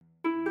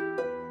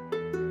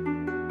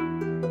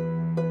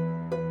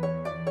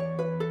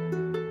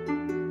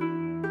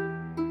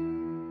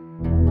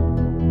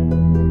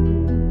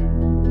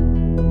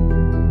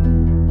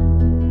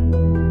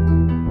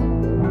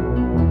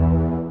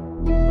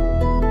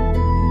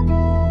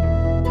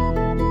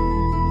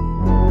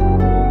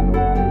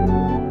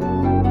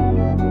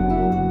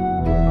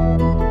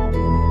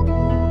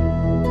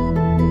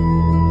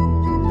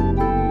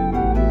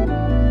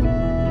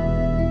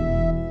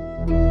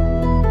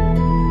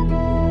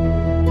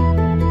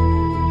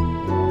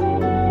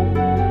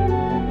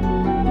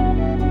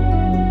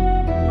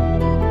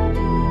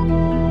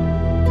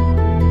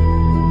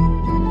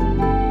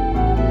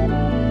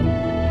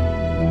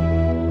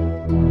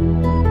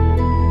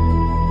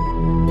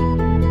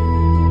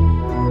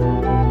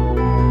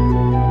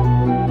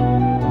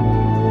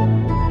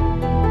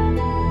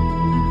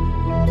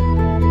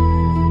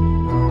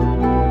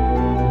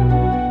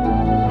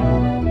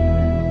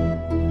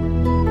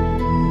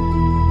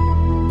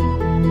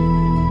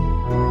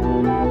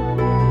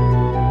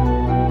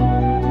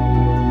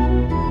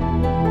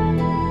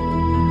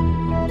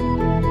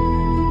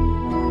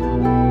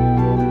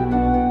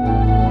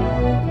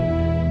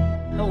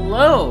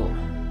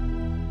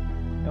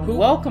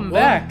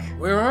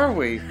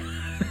we?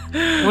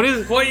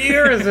 What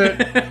year is it?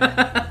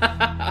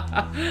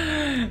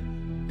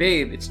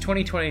 Babe, it's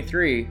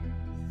 2023.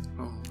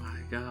 Oh my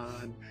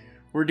god.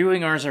 We're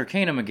doing Ars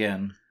Arcanum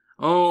again.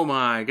 Oh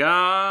my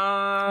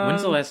god.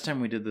 When's the last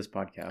time we did this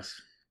podcast?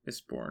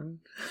 Mistborn.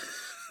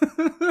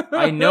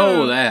 I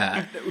know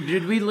that.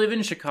 Did we live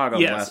in Chicago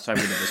Yes. the last time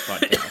we did this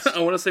podcast? I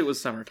want to say it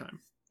was summertime.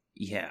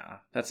 Yeah,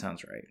 that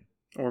sounds right.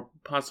 Or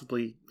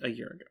possibly a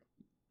year ago.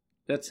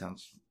 That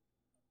sounds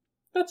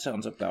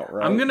about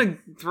right. I'm going to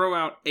throw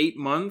out 8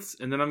 months,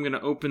 and then I'm going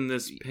to open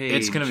this page.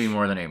 It's going to be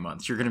more than 8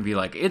 months. You're going to be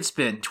like, it's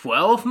been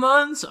 12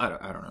 months? I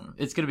don't know.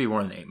 It's going to be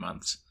more than 8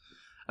 months.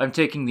 I'm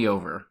taking the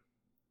over.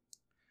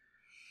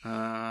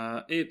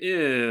 It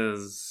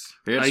is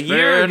It's a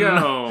year been-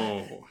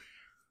 ago.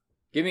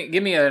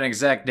 Give me an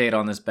exact date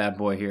on this bad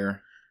boy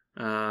here.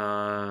 No.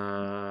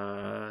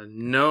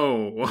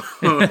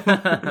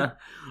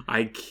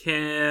 I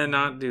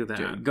cannot do that.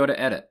 Dude, go to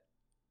edit.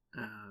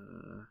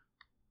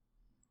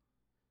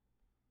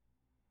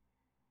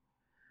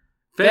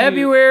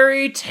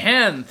 February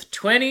 10th,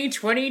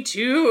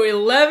 2022,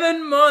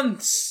 11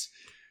 months.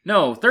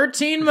 No,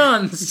 13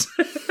 months.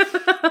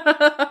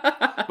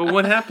 But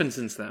what happened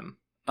since then?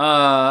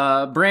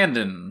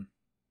 Brandon.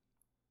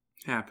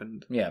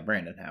 Happened. Yeah,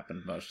 Brandon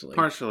happened mostly.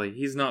 Partially.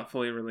 He's not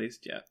fully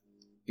released yet.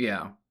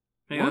 Yeah.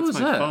 Hey, What that's was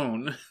my that?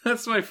 phone.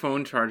 That's my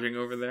phone charging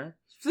over there.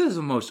 This is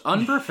the most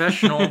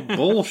unprofessional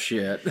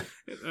bullshit.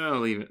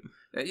 I'll leave it.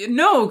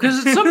 No,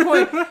 because at some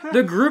point,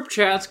 the group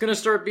chat's going to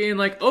start being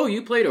like, oh,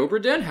 you played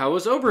Oberden? How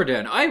was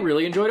Oberden? I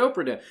really enjoyed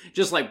Oberden.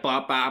 Just like,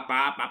 bop, bop,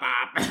 bop, bop,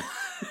 bop.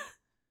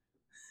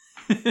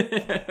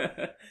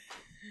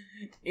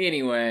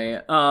 Anyway,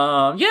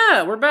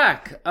 yeah, we're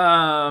back.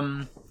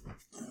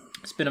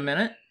 It's been a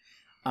minute.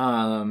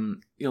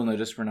 You'll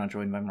notice we're not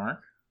joined by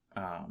Mark.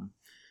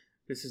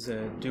 This is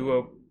a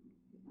duo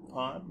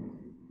pod.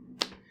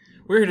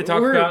 We're here to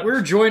talk about...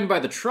 We're joined by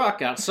the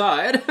truck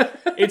outside.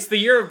 It's the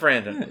year of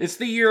Brandon. It's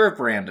the year of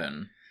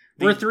Brandon.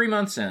 We're 3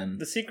 months in.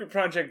 The Secret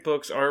Project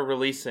books are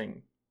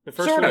releasing. The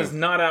first Sort one of. is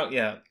not out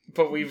yet,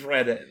 but we've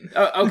read it.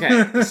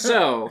 Okay,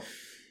 so...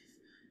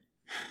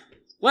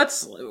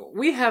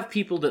 We have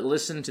people that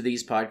listen to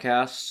these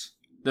podcasts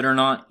that are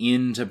not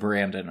into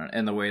Brandon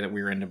in the way that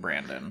we're into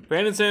Brandon.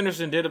 Brandon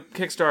Sanderson did a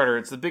Kickstarter.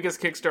 It's the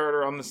biggest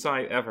Kickstarter on the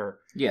site ever.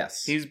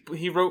 Yes.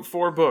 He wrote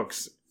 4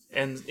 books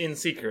and in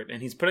secret,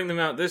 and he's putting them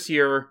out this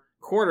year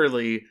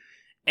quarterly,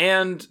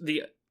 and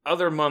the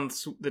other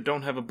months that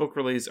don't have a book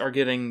release are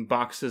getting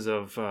boxes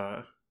of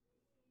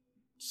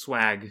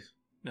swag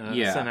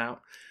sent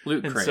out.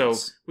 Loot And crates. so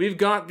we've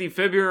got the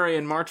February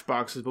and March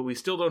boxes, but we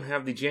still don't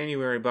have the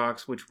January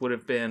box, which would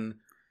have been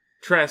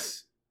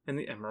Tress and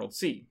the Emerald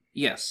Sea.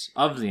 Yes,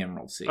 of the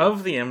Emerald Sea.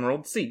 Of the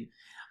Emerald Sea.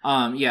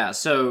 Yeah,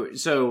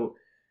 so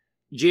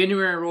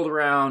January rolled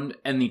around,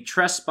 and the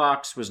Tress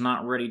box was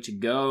not ready to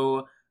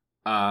go,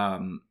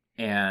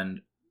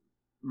 and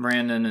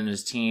Brandon and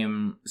his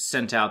team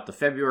sent out the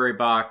February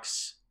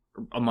box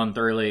a month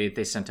early.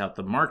 They sent out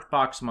the March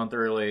box a month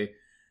early.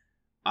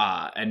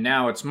 And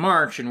now it's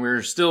March, and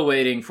we're still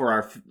waiting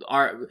for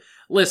our...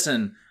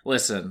 Listen.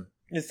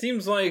 It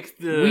seems like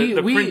the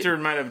printer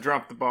might have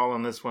dropped the ball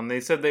on this one. They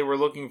said they were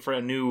looking for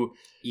a new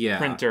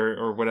printer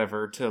or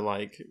whatever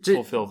to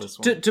fulfill this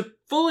one. To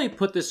fully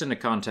put this into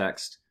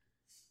context,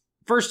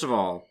 first of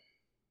all,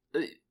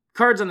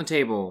 cards on the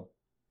table.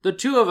 The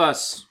two of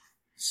us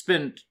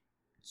spent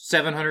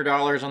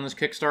 $700 on this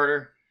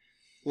Kickstarter.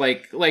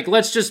 Like,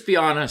 let's just be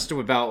honest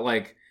about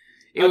A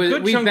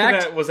good chunk of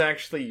that was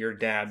actually your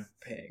dad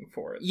paying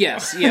for it.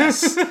 Yes.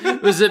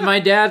 Was that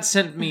my dad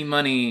sent me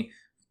money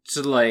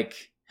to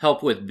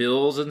help with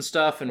bills and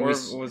stuff, and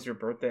was your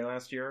birthday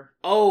last year?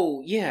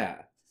 Oh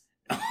yeah,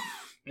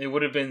 it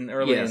would have been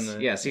early in the...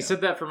 Yes, he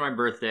said that for my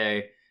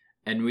birthday,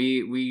 and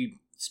we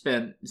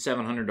spent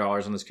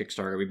 $700 on this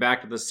Kickstarter. We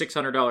backed the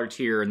 $600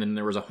 tier, and then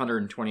there was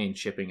 $120 in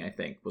shipping, I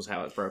think, was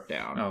how it broke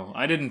down. Oh,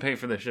 I didn't pay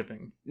for the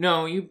shipping.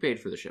 No, you paid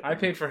for the shipping. I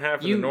paid for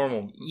half of the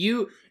normal...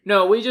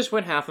 No, we just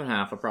went half and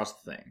half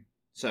across the thing.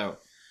 So,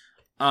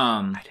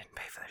 I didn't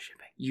pay for the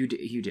shipping. You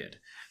did.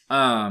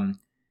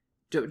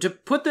 To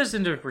put this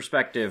into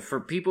perspective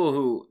for people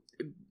who...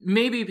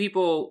 Maybe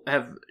people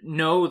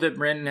know that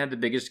Brandon had the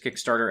biggest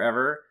Kickstarter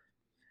ever.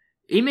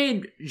 He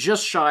made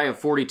just shy of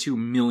 $42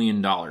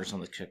 million on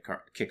the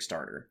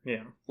Kickstarter.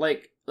 Yeah.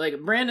 Like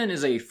Brandon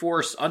is a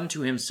force unto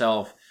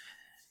himself,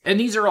 and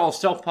these are all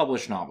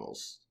self-published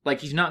novels.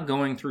 He's not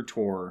going through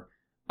Tor.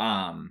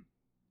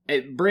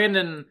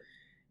 Brandon,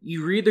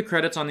 you read the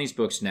credits on these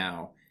books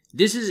now.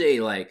 This is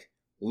a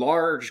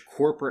large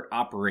corporate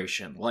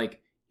operation.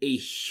 A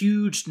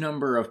huge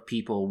number of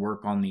people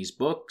work on these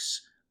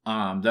books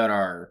that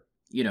are,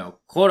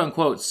 quote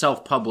unquote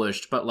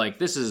self-published, but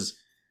this is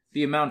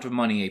the amount of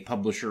money a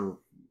publisher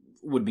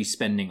would be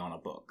spending on a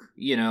book.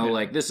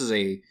 This is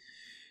a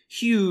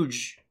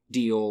huge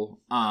deal.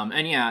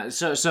 And yeah,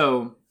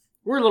 so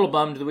we're a little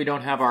bummed that we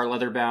don't have our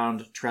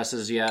leather-bound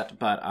Tresses yet,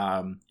 but...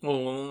 Well,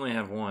 we'll only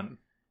have one.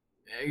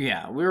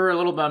 Yeah, we were a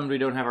little bummed we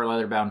don't have our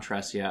leather-bound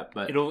Tress yet,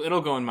 but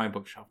It'll go in my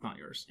bookshelf, not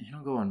yours.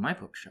 it'll go on my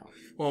bookshelf.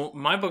 Well,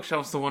 my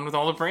bookshelf's the one with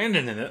all the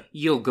Brandon in it.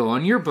 You'll go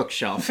on your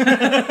bookshelf. It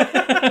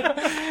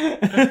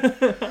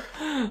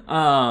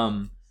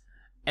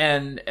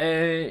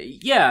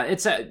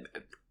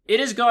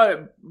has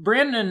got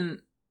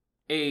Brandon,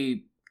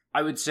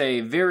 I would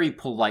say, very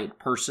polite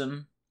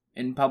person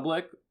in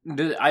public.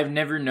 I've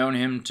never known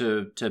him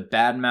to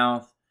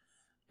badmouth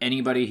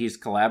anybody he's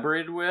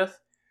collaborated with.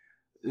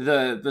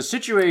 The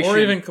situation, or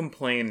even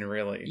complain,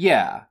 really.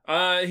 Yeah.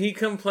 He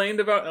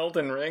complained about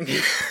Elden Ring.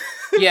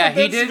 Yeah,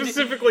 he did.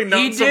 Specifically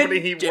not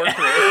somebody he worked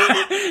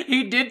with.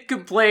 He did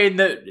complain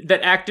that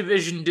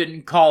Activision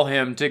didn't call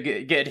him to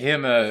get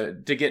him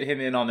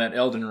in on that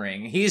Elden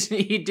Ring. He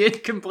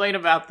did complain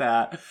about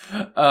that.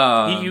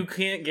 You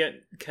can't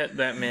get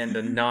that man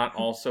to not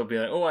also be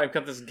like, oh, I've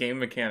got this game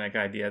mechanic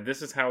idea.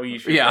 This is how you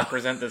should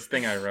represent this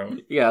thing I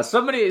wrote. Yeah,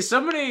 somebody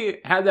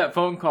had that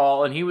phone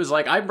call, and he was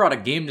like, I brought a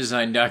game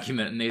design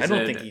document, and I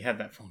don't think he had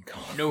that phone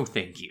call. No,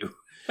 thank you.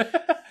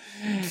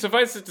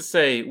 Suffice it to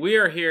say, we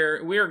are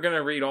here. We are going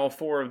to read all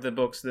 4 of the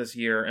books this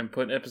year and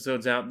put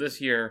episodes out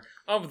this year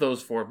of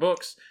those 4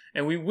 books.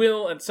 And we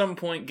will, at some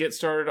point, get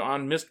started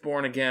on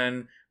Mistborn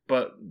again,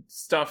 but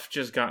stuff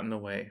just got in the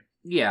way.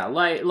 Yeah,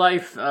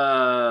 life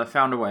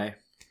found a way.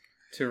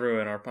 To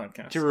ruin our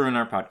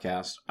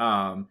podcast.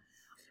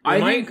 I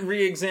might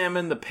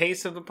re-examine the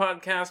pace of the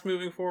podcast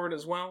moving forward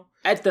as well.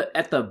 At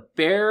the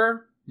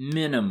bare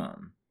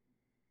minimum,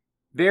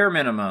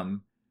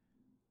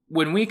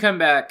 when we come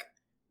back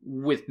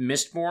with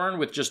Mistborn,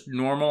 with just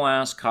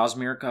normal-ass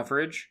Cosmere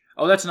coverage...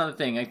 Oh, that's another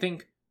thing. I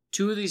think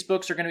 2 of these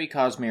books are going to be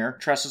Cosmere.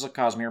 Tress is a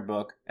Cosmere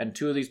book. And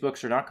 2 of these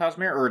books are not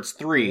Cosmere? Or it's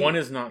 3? 1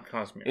 is not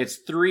Cosmere. It's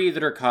 3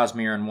 that are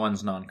Cosmere and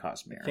 1's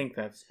non-Cosmere. I think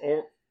that's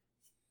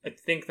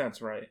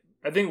right.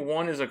 I think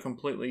 1 is a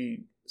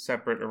completely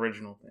separate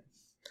original thing.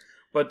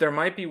 But there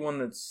might be one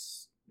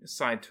that's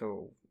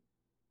Cytoverse.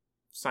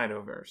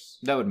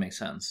 That would make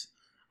sense.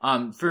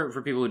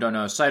 For people who don't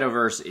know,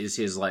 Cytoverse is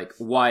his like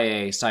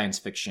YA science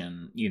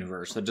fiction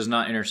universe that does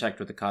not intersect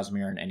with the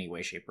Cosmere in any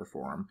way, shape, or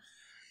form.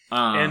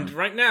 And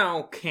right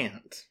now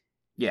can't.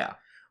 Yeah,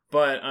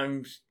 but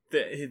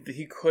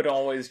he could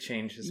always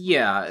change his.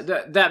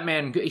 Yeah, that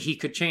man, he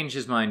could change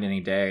his mind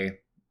any day.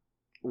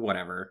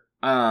 Whatever.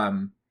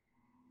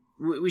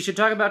 We should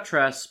talk about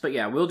Tress, but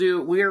yeah,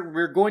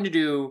 we're going to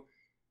do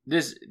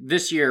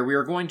this year. We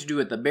are going to do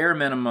at the bare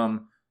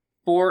minimum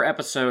 4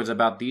 episodes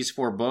about these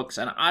 4 books,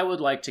 and I would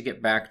like to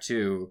get back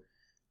to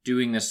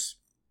doing this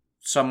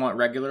somewhat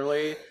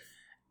regularly.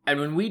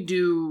 And when we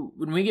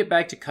get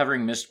back to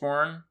covering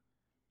Mistborn,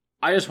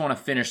 I just want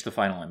to finish the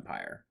Final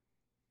Empire.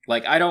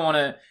 Like, I don't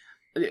want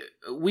to...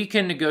 We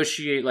can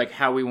negotiate, like,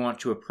 how we want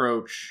to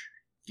approach,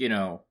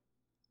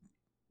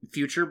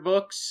 future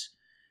books,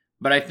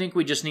 but I think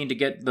we just need to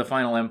get the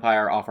Final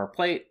Empire off our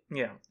plate.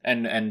 Yeah.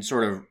 And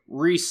sort of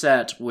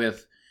reset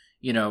with,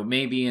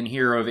 maybe in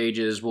Hero of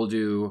Ages we'll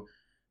do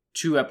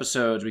 2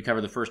 episodes. We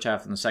cover the first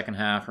half and the second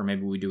half, or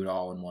maybe we do it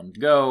all in one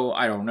go.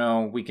 I don't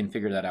know. We can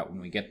figure that out when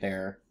we get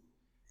there.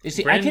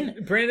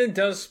 Brandon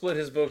does split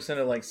his books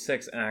into like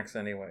 6 acts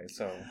anyway,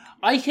 so...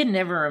 I can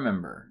never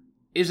remember.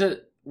 Is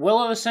it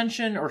Well of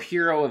Ascension or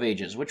Hero of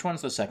Ages? Which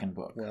one's the second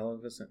book? Well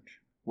of Ascension.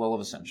 Well of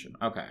Ascension.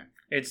 Okay.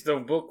 It's the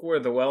book where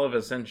the Well of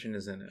Ascension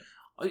is in it.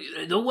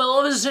 The Well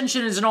of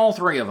Ascension is in all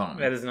 3 of them.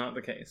 That is not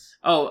the case.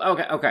 Oh,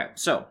 okay.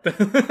 So...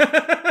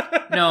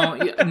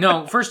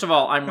 No, first of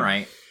all, I'm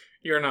right.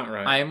 You're not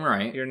right. I am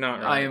right. You're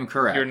not right. I am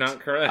correct. You're not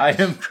correct. I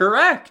am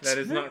correct. That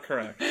is not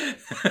correct.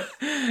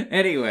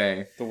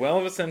 Anyway. The Well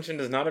of Ascension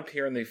does not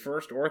appear in the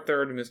first or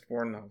third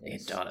Mistborn novels.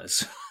 It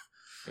does.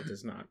 It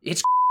does not.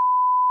 It's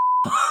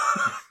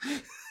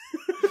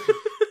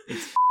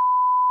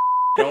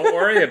Don't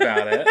worry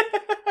about it.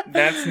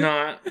 That's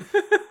not...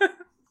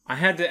 I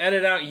had to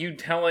edit out you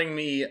telling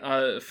me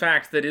a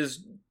fact that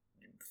is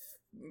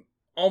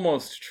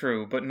almost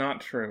true, but not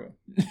true.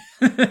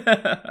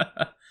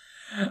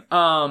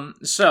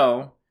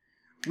 So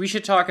we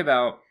should talk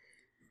about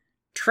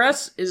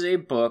Tress is a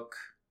book.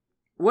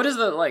 What is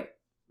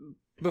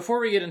before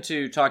we get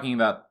into talking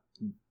about,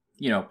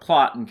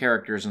 plot and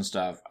characters and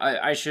stuff,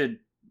 I should,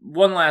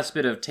 one last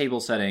bit of table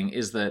setting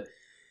is that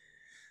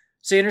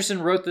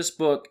Sanderson wrote this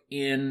book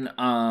in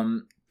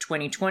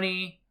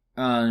 2020,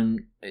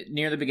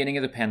 near the beginning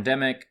of the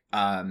pandemic.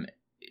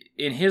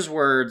 In his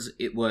words,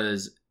 it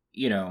was,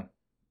 the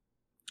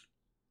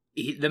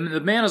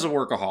man is a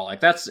workaholic.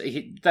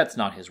 That's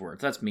not his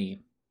words. That's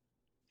me.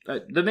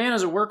 The man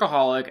is a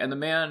workaholic, and the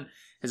man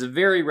has a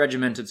very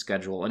regimented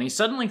schedule. And he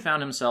suddenly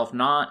found himself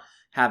not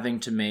having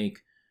to do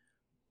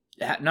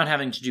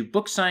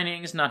book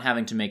signings, not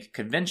having to make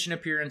convention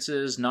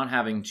appearances, not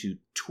having to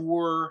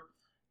tour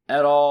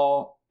at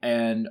all.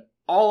 And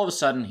all of a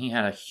sudden, he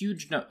had a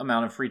huge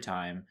amount of free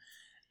time.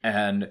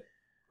 And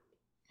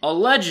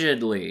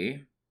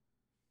allegedly,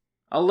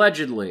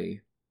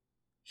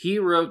 he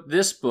wrote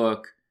this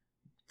book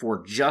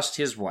for just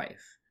his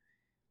wife.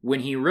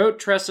 When he wrote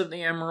Tress of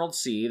the Emerald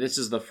Sea, this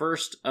is the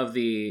first of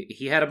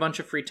he had a bunch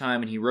of free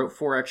time and he wrote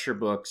 4 extra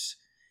books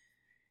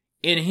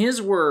In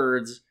his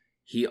words,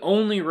 he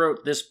only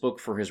wrote this book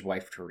for his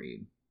wife to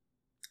read.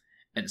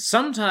 And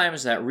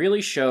sometimes that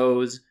really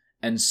shows,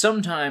 and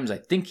sometimes I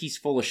think he's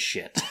full of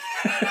shit.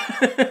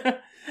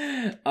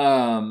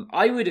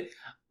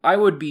 I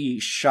would be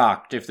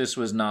shocked if this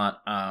was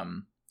not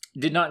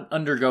did not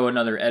undergo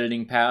another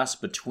editing pass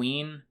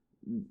between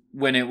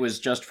when it was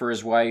just for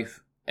his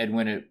wife and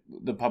when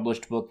the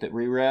published book that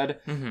we read,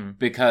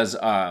 because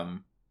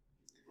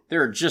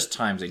there are just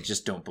times I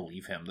just don't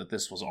believe him that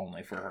this was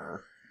only for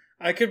her.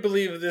 I could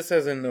believe this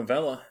as a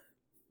novella.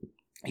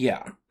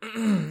 Yeah.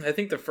 I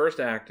think the first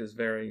act is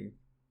very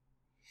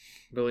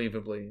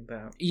believably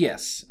that.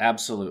 Yes,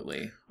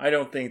 absolutely. I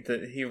don't think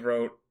that he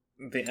wrote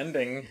the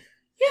ending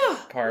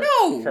part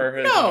for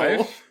his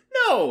wife.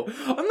 No,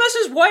 unless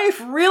his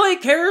wife really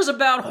cares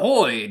about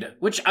Hoyd,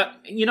 which,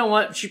 you know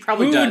what, she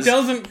probably does. Who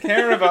doesn't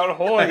care about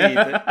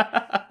Hoyd?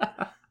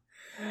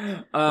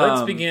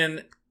 Let's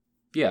begin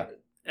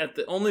at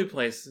the only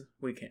place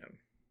we can.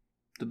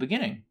 The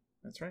beginning.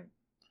 That's right.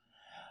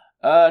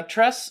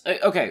 Tress,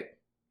 okay.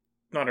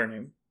 Not her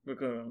name, but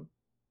go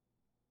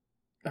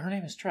on. Her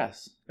name is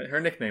Tress. Her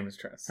nickname is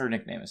Tress. Her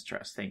nickname is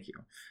Tress, thank you.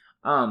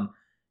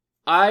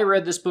 I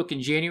read this book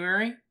in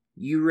January.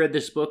 You read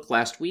this book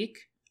last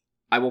week.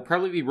 I will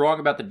probably be wrong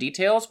about the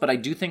details, but I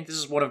do think this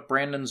is one of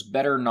Brandon's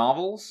better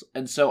novels,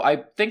 and so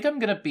I think I'm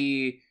going to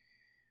be...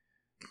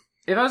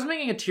 If I was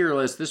making a tier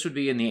list, this would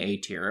be in the A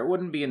tier. It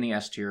wouldn't be in the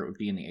S tier, it would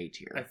be in the A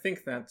tier. I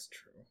think that's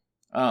true.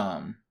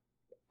 I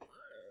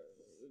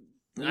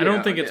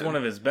don't think it's one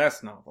of his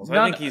best novels.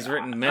 I think he's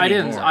written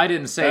many more. I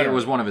didn't say it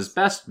was one of his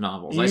best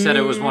novels. I said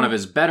it was one of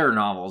his better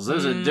novels.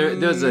 Those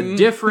are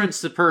different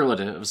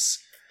superlatives.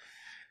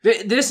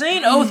 This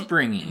ain't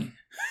Oathbringing.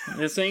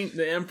 This ain't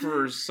the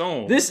Emperor's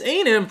Soul. This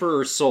ain't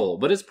Emperor's Soul,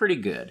 but it's pretty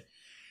good.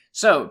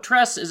 So,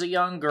 Tress is a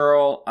young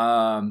girl,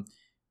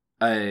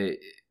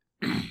 and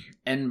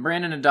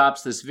Brandon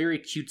adopts this very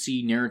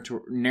cutesy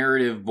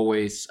narrative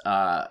voice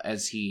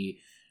as he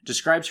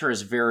describes her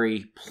as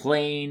very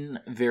plain,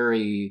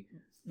 very...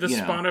 The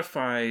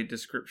Spotify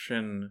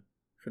description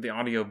for the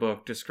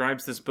audiobook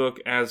describes this book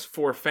as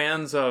for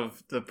fans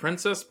of The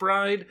Princess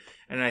Bride,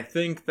 and I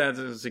think that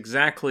is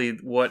exactly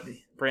what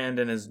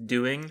Brandon is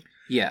doing.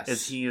 Yes.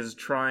 As he is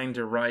trying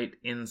to write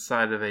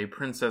inside of a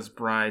Princess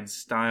Bride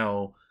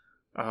style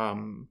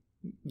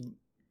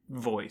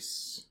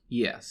voice.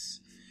 Yes.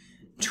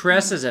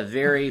 Tress is a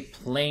very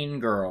plain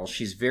girl.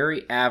 She's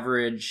very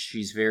average.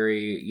 She's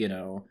very,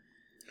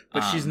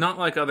 But she's not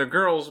like other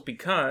girls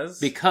because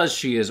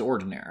she is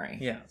ordinary.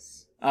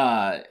 Yes.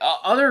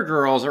 Other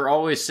girls are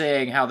always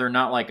saying how they're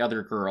not like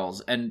other girls,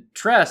 and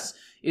Tress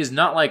is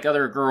not like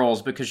other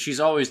girls because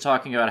she's always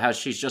talking about how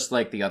she's just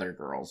like the other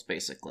girls,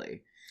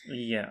 basically.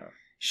 Yeah.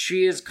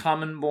 She is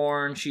common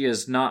born, she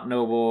is not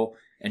noble,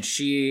 and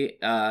she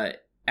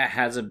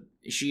has a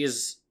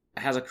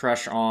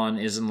crush on,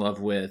 is in love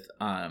with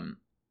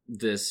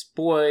this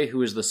boy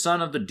who is the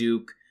son of the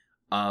Duke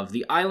of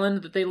the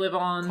island that they live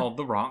on. Called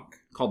the Rock.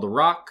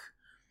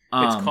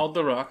 It's called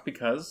the Rock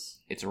because...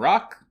 It's a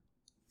rock.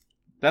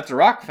 That's a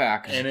rock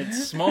fact. And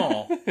it's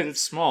small. It's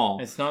small.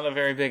 It's not a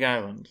very big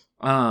island.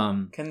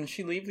 Can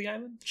she leave the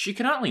island? She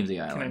cannot leave the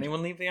island. Can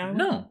anyone leave the island?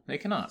 No, they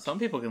cannot. Some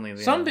people can leave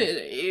the island.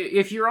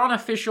 If you're on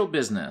official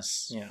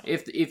business,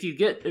 if you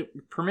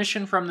get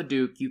permission from the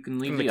Duke, you can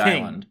leave the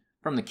island.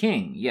 From the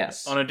king,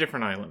 yes. On a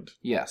different island.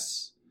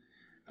 Yes.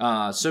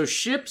 So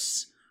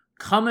ships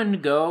come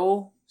and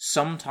go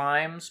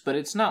sometimes, but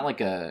it's not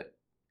like a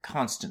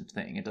constant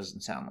thing, it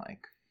doesn't sound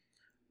like.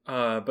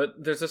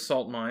 But there's a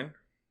salt mine.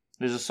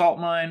 There's a salt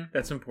mine.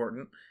 That's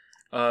important.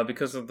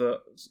 Because of the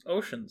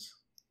oceans.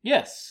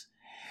 Yes.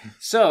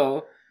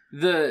 So,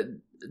 the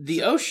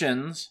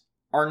oceans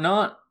are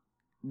not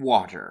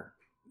water.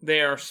 They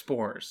are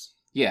spores.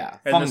 Yeah,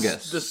 and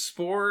fungus. The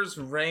spores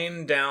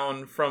rain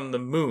down from the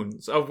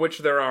moons, of which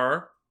there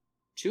are...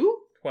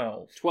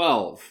 12.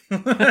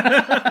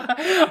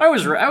 I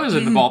was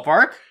in the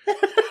ballpark.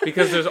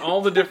 Because there's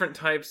all the different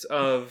types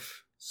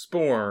of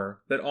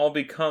spore that all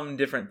become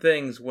different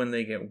things when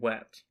they get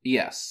wet.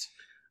 Yes.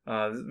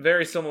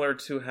 Very similar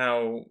to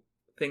how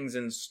things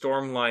in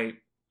Stormlight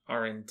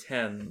are in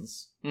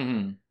 10s.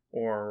 Mm-hmm.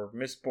 Or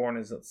Mistborn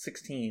is at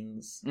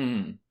 16s.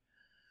 Mm-hmm.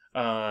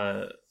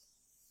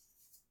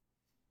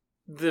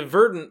 The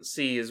Verdant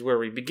Sea is where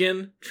we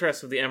begin,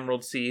 Tress of the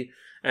Emerald Sea,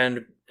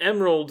 and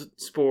emerald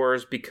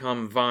spores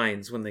become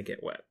vines when they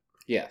get wet.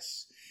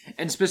 Yes.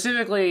 And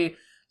specifically,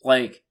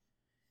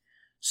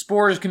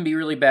 spores can be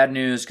really bad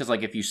news, because,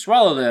 if you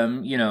swallow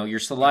them, your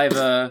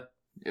saliva,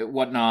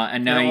 whatnot,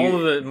 and now all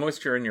of the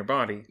moisture in your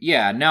body.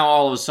 Yeah, now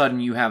all of a sudden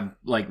you have,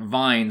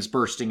 vines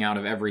bursting out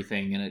of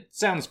everything, and it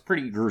sounds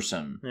pretty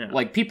gruesome.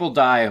 Yeah. People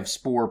die of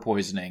spore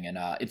poisoning, and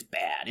it's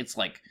bad. It's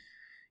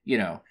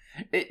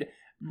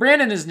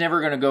Brandon is never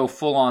going to go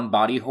full-on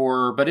body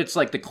horror, but it's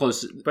the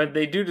closest... But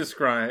they do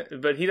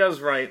but he does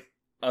write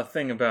a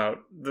thing about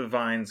the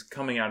vines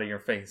coming out of your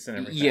face and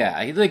everything.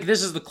 Yeah,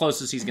 this is the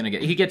closest he's going to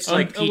get. He gets,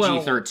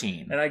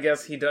 PG-13. And I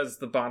guess he does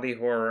the body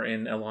horror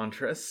in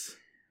Elantris.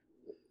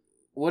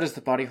 What is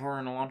the body horror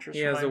in Elantris?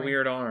 He has a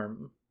weird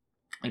arm.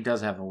 He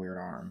does have a weird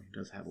arm.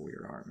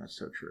 That's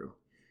so true.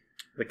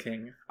 The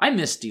king. I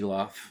miss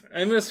Deloff.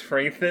 I miss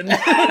Fraythin.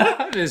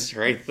 I miss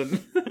Fraythin.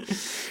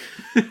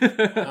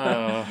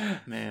 Oh,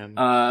 man.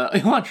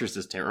 Elantris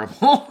is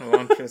terrible.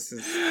 Elantris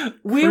is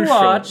We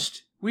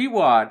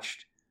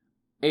watched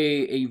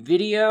a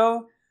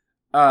video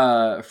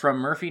from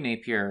Murphy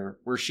Napier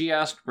where she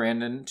asked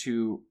Brandon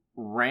to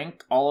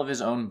rank all of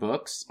his own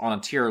books on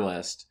a tier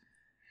list.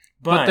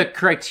 But the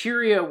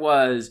criteria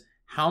was,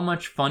 how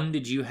much fun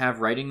did you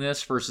have writing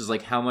this versus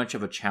like how much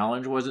of a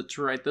challenge was it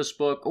to write this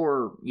book,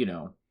 or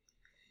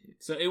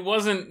So it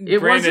wasn't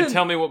Brandon,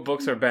 tell me what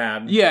books are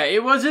bad. Yeah,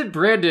 it wasn't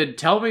Brandon,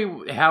 tell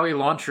me how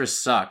Elantris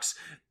sucks.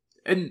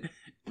 And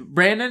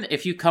Brandon,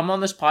 if you come on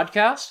this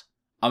podcast,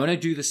 I'm going to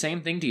do the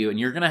same thing to you, and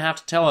you're going to have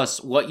to tell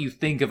us what you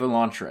think of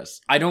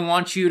Elantris. I don't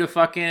want you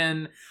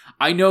to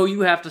I know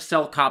you have to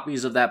sell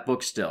copies of that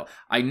book still.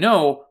 I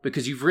know,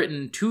 because you've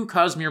written 2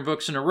 Cosmere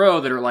books in a row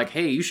that are like,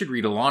 hey, you should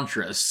read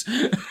Elantris.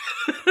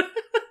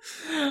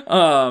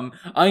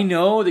 I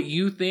know that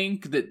you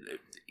think that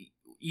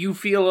you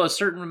feel a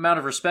certain amount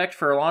of respect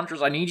for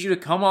Elantris. I need you to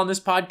come on this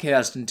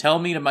podcast and tell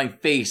me to my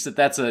face that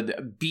that's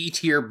a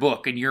B-tier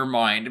book in your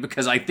mind,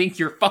 because I think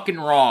you're fucking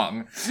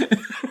wrong.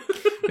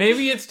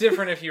 Maybe it's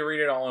different if you read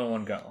it all in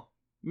one go.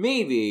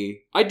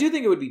 Maybe. I do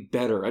think it would be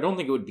better. I don't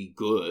think it would be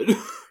good.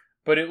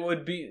 But it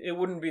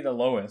wouldn't be the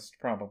lowest,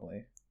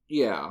 probably.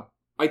 Yeah.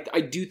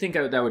 I do think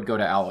that would go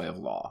to Alloy of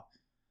Law.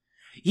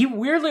 He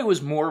weirdly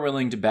was more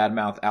willing to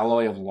badmouth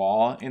Alloy of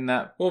Law in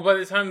that. Well, by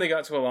the time they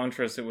got to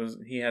Elantris,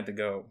 he had to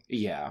go.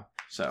 Yeah.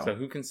 So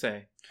who can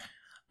say?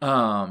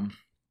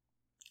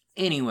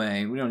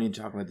 Anyway, we don't need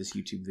to talk about this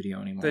YouTube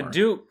video anymore. The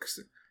Duke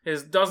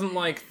doesn't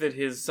like that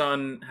his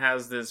son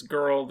has this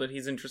girl that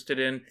he's interested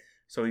in,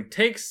 so he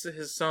takes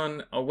his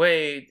son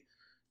away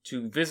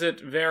to visit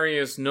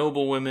various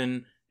noble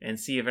women and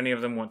see if any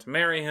of them want to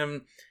marry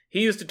him.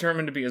 He is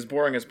determined to be as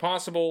boring as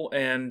possible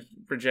and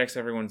rejects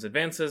everyone's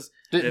advances.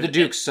 The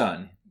Duke's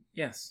son.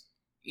 Yes.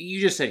 You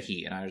just said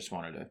he, and I just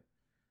wanted to...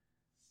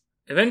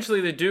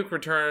 Eventually, the Duke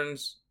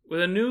returns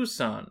with a new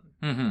son.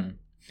 Mm-hmm.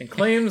 And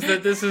claims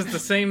that this is the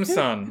same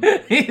son.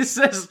 He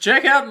says,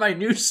 check out my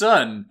new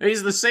son.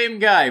 He's the same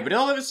guy, but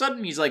all of a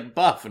sudden he's like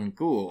buff and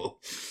cool.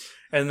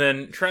 And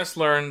then Tress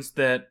learns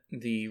that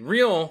the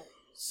real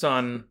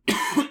son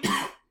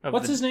of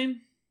What's his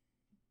name?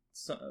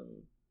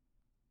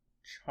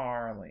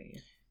 Charlie.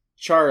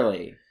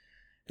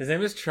 His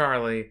name is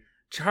Charlie.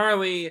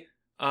 Charlie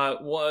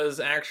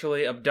was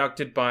actually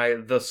abducted by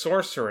the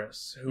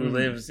sorceress who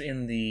lives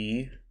in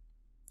the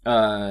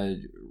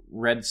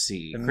Red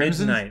Sea. The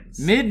Midnight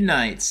Sea.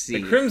 Midnight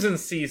Sea. The Crimson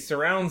Sea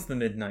surrounds the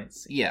Midnight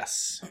Sea.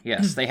 Yes.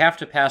 They have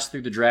to pass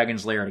through the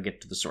dragon's lair to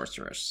get to the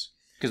sorceress.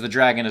 Because the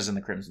dragon is in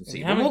the Crimson Sea.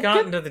 We haven't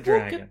gotten to the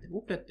dragon.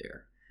 We'll get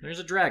there. There's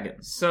a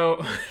dragon.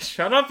 So,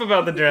 shut up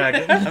about the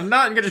dragon. I'm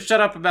not going to shut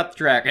up about the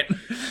dragon.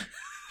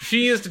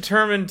 She is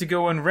determined to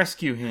go and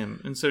rescue him,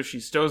 and so she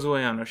stows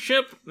away on a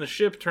ship. The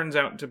ship turns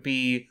out to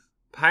be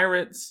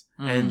pirates,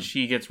 and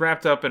she gets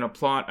wrapped up in a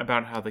plot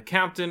about how the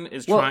captain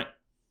is trying...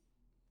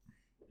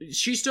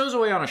 She stows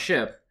away on a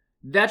ship.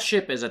 That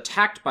ship is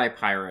attacked by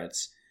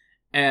pirates,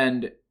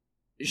 and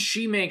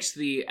she makes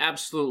the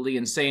absolutely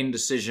insane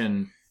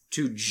decision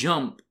to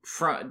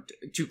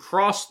to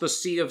cross the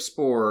Sea of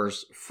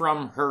Spores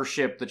from her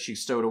ship that she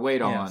stowed away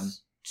on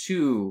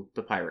to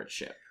the pirate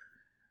ship.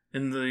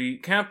 And the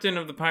captain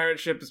of the pirate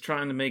ship is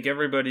trying to make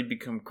everybody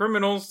become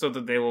criminals so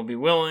that they will be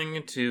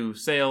willing to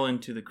sail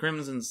into the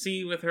Crimson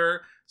Sea with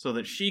her so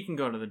that she can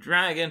go to the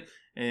dragon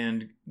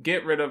and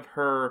get rid of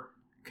her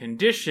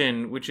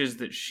condition, which is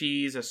that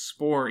she's a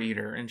spore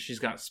eater and she's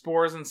got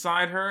spores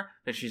inside her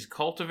that she's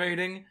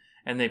cultivating,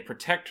 and they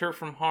protect her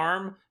from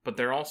harm, but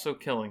they're also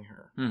killing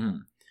her. Mm-hmm.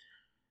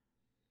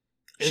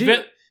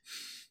 You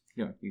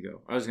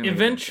go.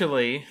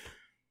 Eventually,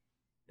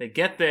 they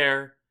get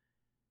there.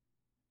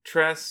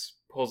 Tress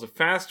pulls a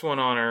fast one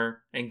on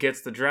her and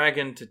gets the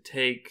dragon to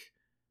take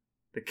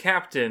the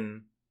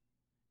captain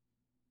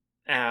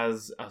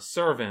as a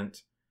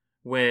servant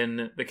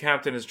when the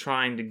captain is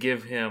trying to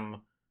give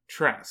him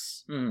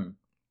Tress. Mm.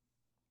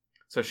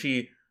 So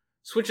she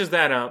switches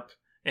that up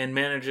and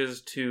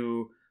manages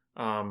to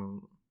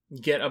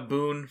get a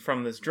boon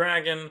from this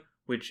dragon,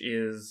 which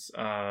is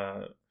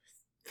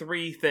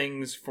 3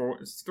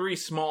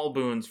 small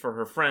boons for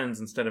her friends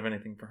instead of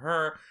anything for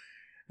her.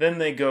 Then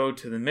they go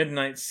to the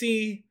Midnight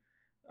Sea.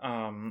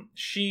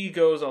 She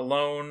goes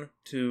alone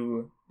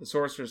to the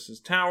Sorceress's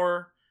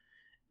Tower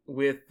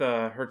with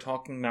her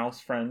talking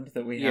mouse friend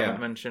that we haven't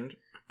mentioned.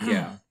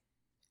 Yeah.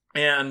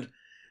 And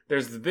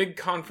there's the big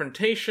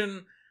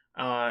confrontation,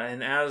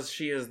 and as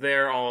she is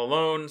there all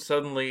alone,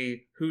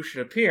 suddenly who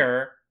should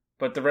appear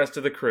but the rest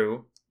of the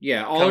crew?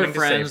 Yeah, all her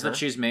friends that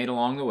she's made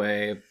along the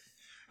way.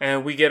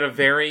 And we get a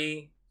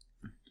very,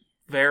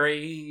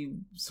 very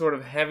sort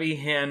of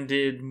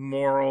heavy-handed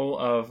moral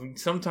of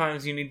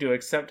sometimes you need to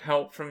accept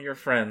help from your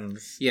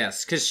friends.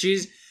 Yes,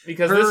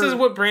 because this is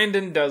what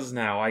Brandon does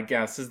now, I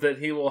guess, is that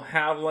he will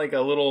have like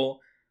a little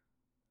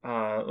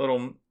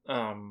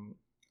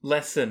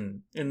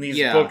lesson in these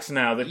Yeah. books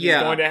now that he's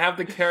Yeah. going to have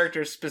the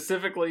characters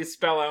specifically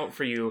spell out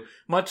for you,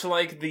 much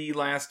like the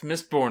last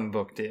Mistborn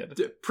book did.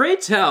 Pray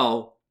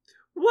tell,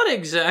 what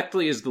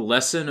exactly is the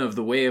lesson of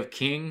the Way of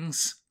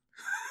Kings?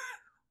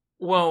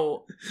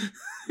 Well,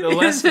 the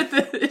Is lesson,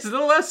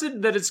 the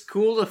lesson that it's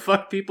cool to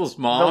fuck people's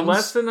moms? the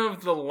lesson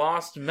of the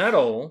Lost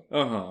Metal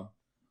Uh-huh.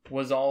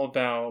 was all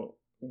about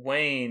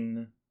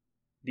Wayne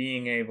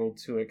being able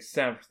to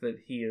accept that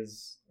he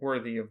is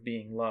worthy of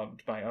being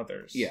loved by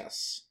others.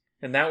 Yes.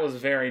 And that was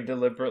very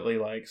deliberately,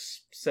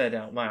 said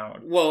out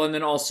loud. Well, and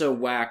then also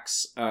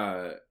Wax,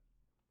 oh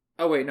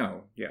wait,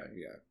 no. Yeah.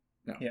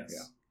 No. Yes.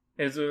 Yeah.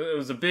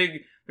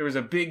 There was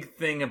a big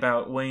thing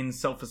about Wayne's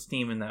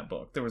self-esteem in that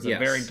book. There was a Yes.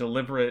 very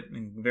deliberate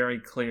and very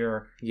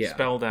clear,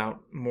 spelled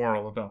out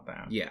moral about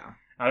that. Yeah.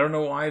 I don't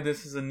know why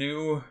this is a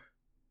new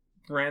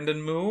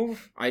Brandon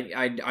move.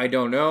 I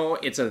don't know.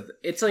 It's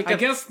like I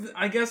guess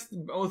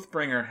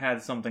Oathbringer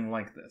had something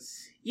like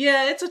this.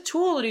 Yeah, it's a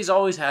tool that he's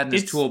always had in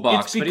his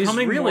toolbox, but he's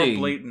becoming really more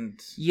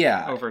blatant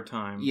over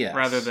time, Yes.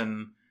 rather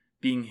than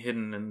being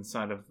hidden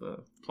inside of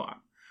the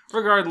plot.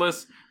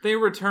 Regardless, they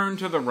return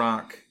to the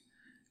Rock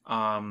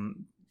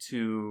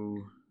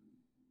to...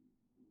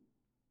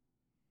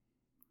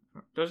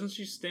 Doesn't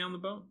she stay on the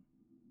boat?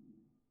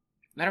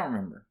 I don't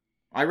remember.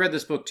 I read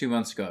this book 2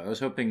 months ago. I was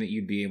hoping that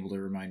you'd be able to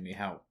remind me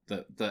how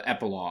the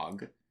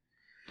epilogue.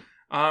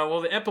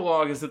 Well, the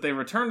epilogue is that they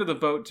return to the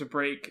boat to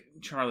break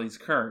Charlie's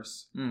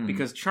curse,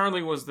 because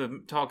Charlie was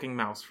the talking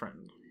mouse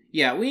friend.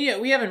 Yeah, we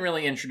haven't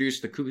really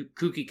introduced the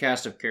kooky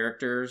cast of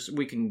characters.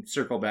 We can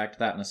circle back to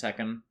that in a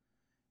second.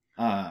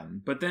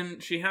 But then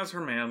she has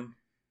her man.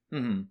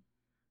 Mm-hmm.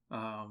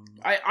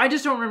 I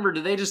just don't remember.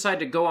 Do they decide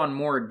to go on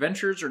more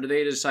adventures, or do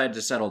they decide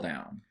to settle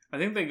down? I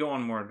think they go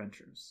on more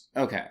adventures.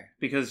 Okay.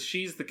 Because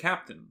she's the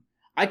captain.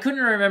 I couldn't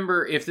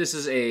remember if this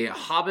is a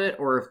Hobbit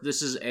or if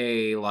this is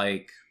a,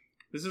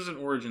 This is an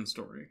origin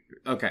story.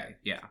 Okay,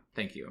 yeah,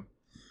 thank you.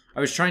 I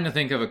was trying to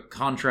think of a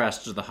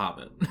contrast to The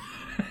Hobbit.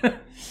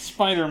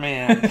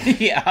 Spider-Man.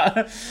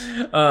 Yeah.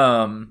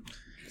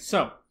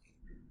 So.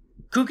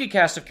 Kooky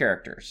cast of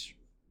characters.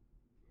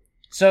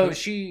 So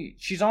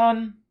she's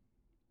on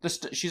the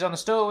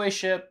stowaway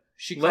ship.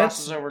 She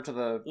crosses over to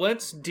the...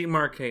 Let's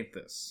demarcate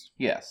this.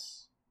 Yes.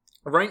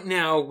 Right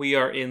now, we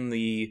are in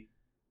the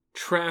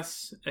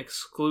Tress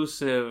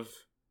exclusive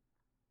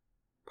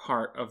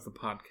part of the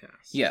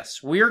podcast.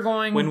 Yes, we are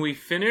going... When we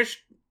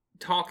finish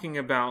talking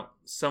about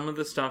some of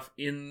the stuff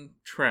in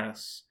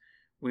Tress,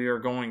 we are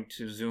going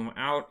to zoom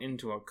out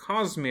into a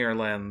Cosmere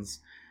lens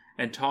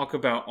and talk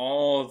about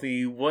all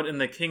the What in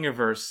the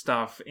Kingiverse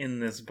stuff in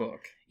this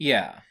book.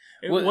 Yeah.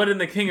 What in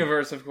the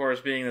Kingiverse, of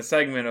course, being the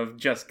segment of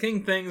Just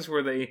King Things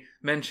where they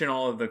mention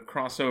all of the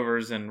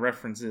crossovers and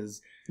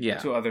references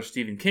to other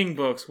Stephen King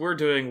books. We're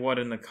doing What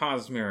in the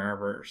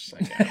Cosmere-verse,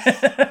 I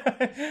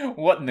guess.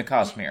 What in the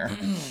Cosmere?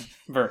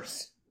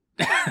 Verse.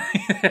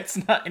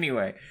 It's not...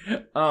 Anyway.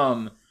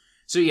 That's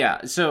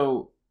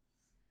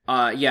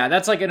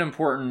like an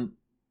important...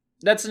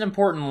 That's an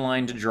important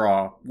line to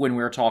draw when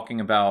we're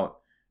talking about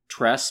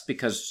Tress,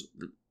 because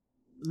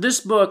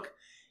this book...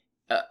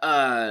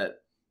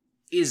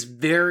 is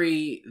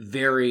very,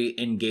 very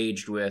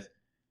engaged with.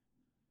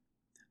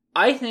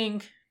 I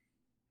think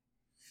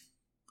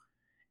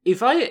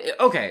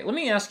let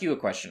me ask you a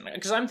question,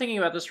 because I'm thinking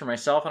about this for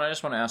myself, and I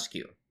just want to ask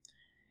you.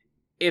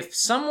 If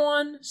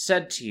someone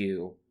said to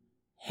you,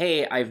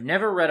 hey, I've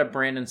never read a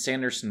Brandon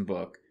Sanderson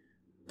book,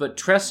 but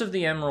Tress of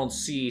the Emerald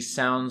Sea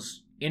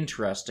sounds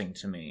interesting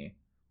to me,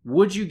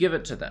 would you give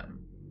it to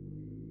them?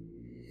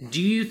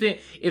 Do you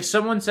think, if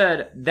someone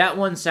said, that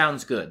one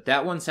sounds good,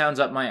 that one sounds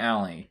up my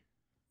alley,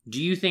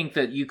 do you think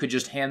that you could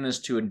just hand this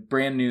to a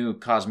brand new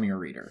Cosmere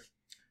reader?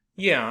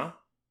 Yeah.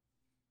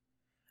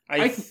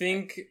 I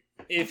think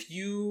if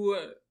you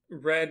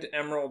read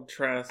Emerald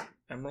Tress?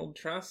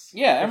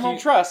 Yeah, Emerald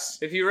Tress.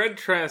 If you read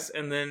Tress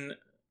and then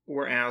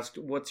were asked,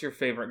 what's your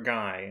favorite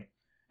guy?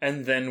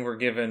 And then were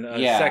given a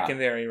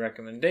secondary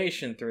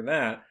recommendation through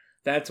that,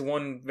 that's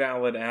one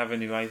valid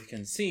avenue I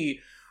can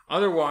see.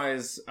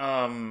 Otherwise,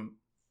 I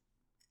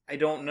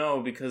don't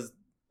know, because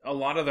a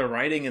lot of the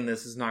writing in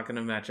this is not going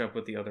to match up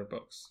with the other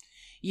books.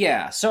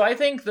 Yeah, so I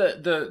think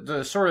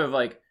the sort of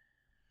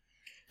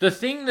the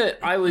thing that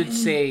I would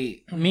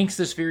say makes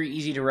this very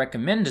easy to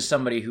recommend to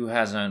somebody who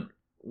hasn't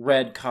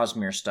read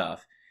Cosmere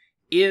stuff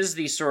is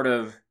the sort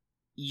of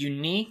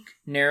unique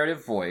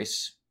narrative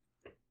voice.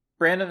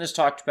 Brandon has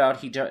talked about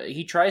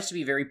he tries to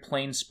be very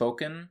plain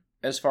spoken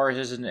as far as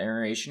his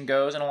narration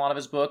goes in a lot of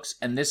his books,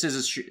 and this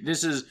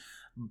is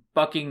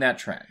bucking that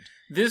trend.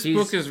 This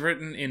book is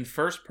written in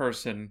first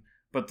person,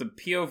 but the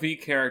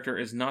POV character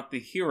is not the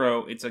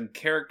hero, it's a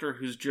character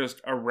who's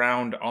just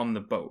around on the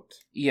boat.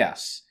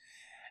 Yes.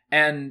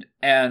 And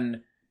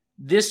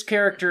this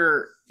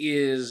character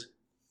is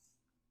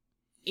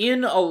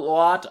in a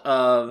lot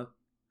of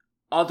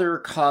other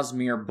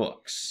Cosmere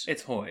books.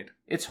 It's Hoid.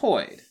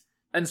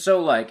 And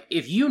so,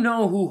 if you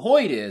know who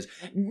Hoid is,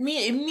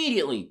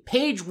 immediately,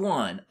 page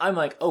 1, I'm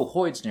like, oh,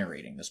 Hoid's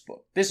narrating this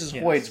book. This is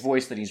Hoid's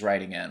voice that he's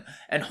writing in.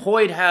 And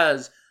Hoid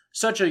has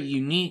such a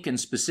unique and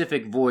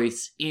specific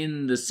voice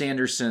in the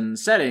Sanderson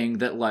setting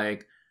that,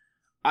 like,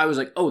 I was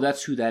like, oh,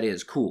 that's who that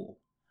is. Cool.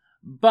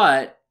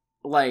 But,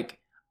 like,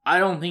 I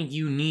don't think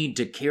you need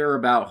to care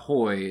about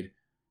Hoyd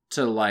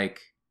to,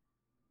 like,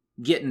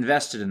 get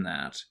invested in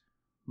that.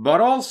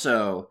 But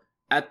also,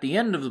 at the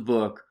end of the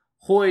book,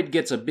 Hoyd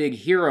gets a big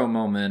hero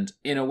moment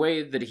in a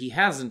way that he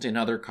hasn't in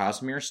other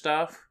Cosmere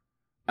stuff.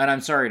 And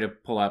I'm sorry to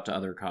pull out to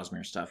other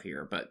Cosmere stuff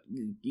here, but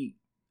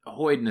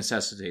Hoyd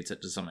necessitates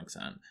it to some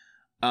extent.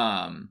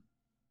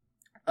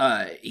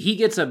 He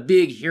gets a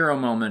big hero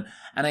moment,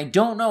 and I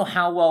don't know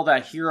how well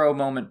that hero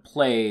moment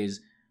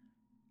plays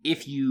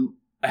if you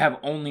have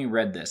only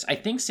read this. I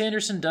think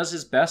Sanderson does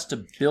his best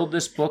to build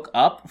this book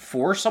up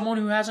for someone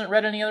who hasn't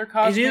read any other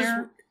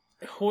Cosmere.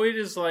 Hoyd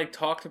is, like,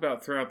 talked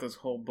about throughout this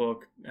whole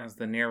book as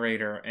the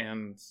narrator,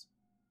 and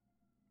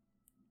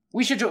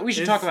we should talk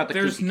about the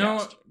Kooky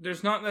cast.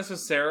 There's not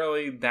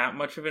necessarily that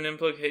much of an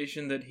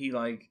implication that he,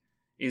 like,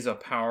 is a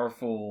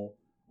powerful,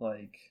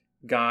 like,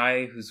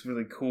 guy who's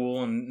really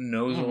cool and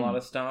knows a lot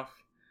of stuff.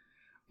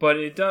 But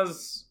it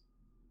is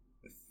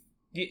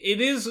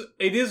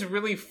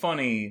really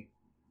funny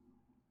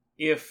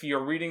if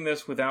you're reading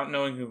this without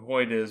knowing who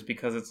Hoyd is,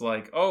 because it's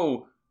like,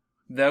 oh,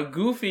 the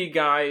goofy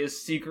guy is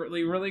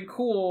secretly really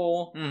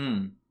cool.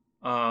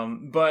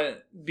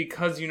 But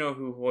because you know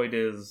who Hoyd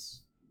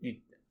is, you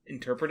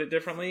interpret it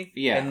differently.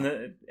 Yeah.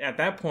 And at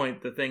that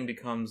point, the thing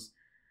becomes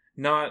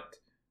not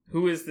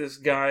who is this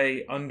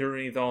guy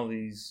underneath all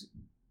these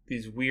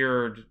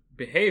weird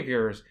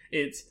behaviors.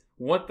 It's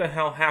what the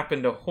hell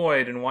happened to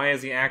Hoyd and why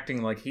is he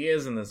acting like he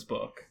is in this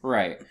book?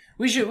 Right.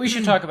 We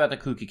should talk about the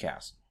Kooky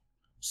cast.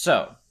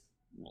 So,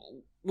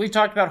 we've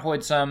talked about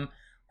Hoyd some.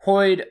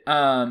 Hoyd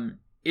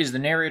is the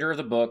narrator of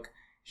the book.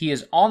 He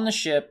is on the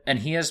ship, and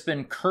he has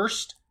been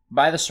cursed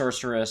by the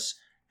sorceress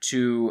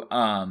to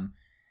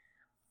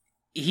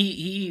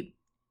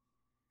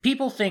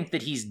people think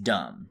that he's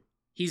dumb.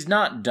 He's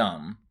not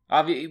dumb.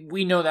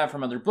 We know that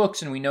from other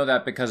books, and we know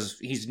that because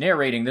he's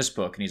narrating this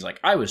book, and he's like,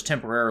 I was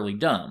temporarily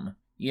dumb,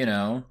 you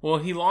know? Well,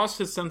 he lost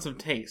his sense of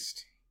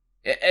taste.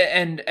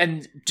 And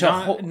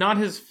not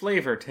his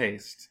flavor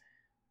taste.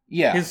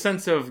 Yeah. His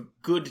sense of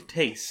good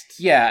taste.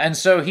 Yeah, and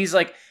so he's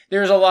like,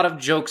 there's a lot of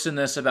jokes in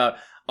this about,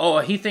 oh,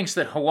 he thinks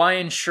that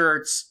Hawaiian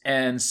shirts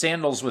and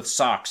sandals with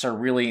socks are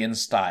really in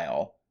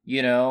style,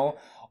 you know?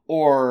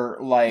 Or,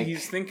 like...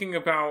 He's thinking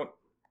about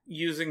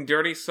using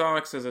dirty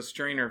socks as a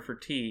strainer for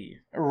tea.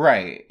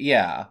 Right,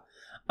 yeah.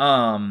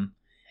 And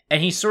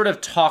he sort of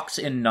talks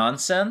in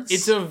nonsense.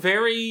 It's a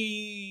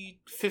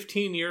very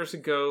 15 years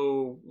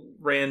ago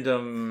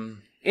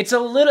random... It's a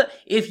little...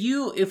 If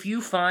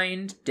you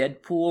find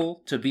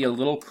Deadpool to be a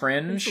little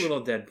cringe... It's a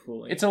little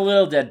Deadpool. It's a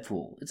little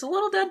Deadpool. It's a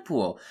little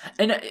Deadpool.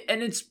 And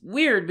it's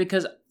weird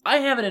because I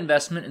have an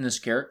investment in this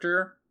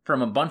character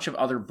from a bunch of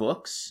other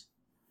books.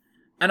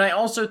 And I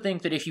also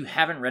think that if you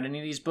haven't read any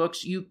of these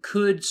books, you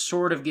could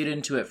sort of get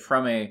into it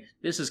from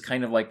this is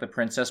kind of like the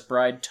Princess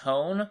Bride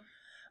tone.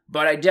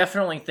 But I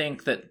definitely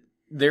think that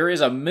there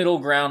is a middle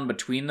ground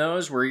between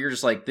those where you're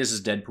just like, this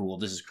is Deadpool,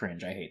 this is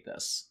cringe, I hate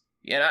this.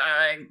 Yeah,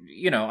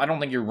 I don't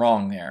think you're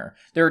wrong there.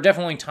 There are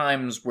definitely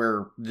times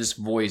where this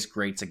voice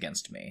grates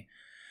against me.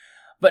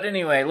 But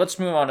anyway, let's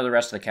move on to the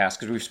rest of the cast,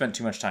 because we've spent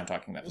too much time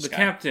talking about this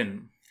guy.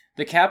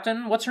 The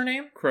captain, what's her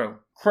name?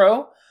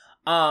 Crow.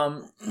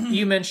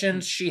 You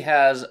mentioned she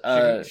has...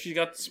 she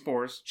got the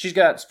spores. She's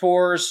got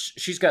spores.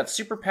 She's got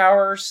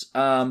superpowers,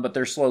 but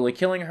they're slowly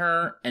killing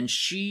her. And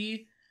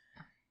she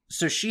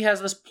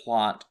has this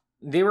plot.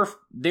 They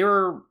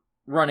were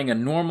running a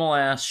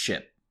normal-ass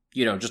ship.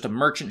 You know, just a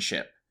merchant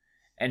ship.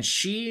 And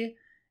she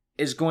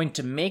is going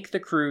to make the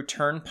crew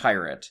turn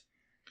pirate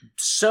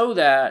so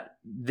that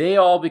they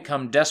all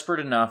become desperate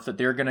enough that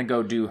they're going to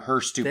go do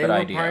her stupid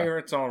idea. They were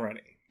pirates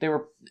already. They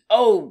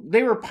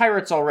were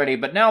pirates already,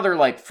 but now they're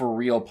like for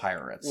real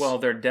pirates. Well,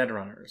 they're dead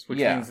runners, which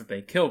means that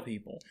they kill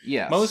people.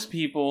 Yes. Most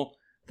people,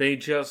 they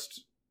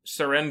just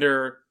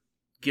surrender,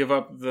 give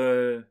up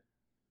the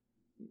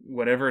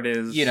whatever it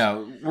is. You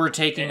know, we're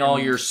taking all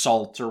your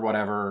salt or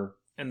whatever.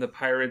 And the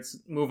pirates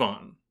move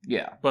on.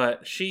 Yeah.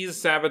 But she's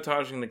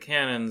sabotaging the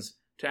cannons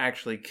to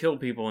actually kill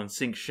people and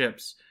sink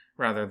ships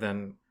rather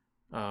than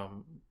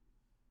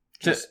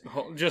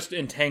just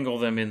entangle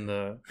them in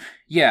the...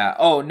 Yeah.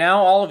 Oh,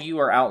 now all of you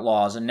are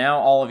outlaws, and now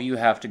all of you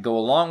have to go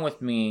along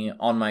with me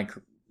on my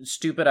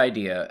stupid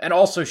idea. And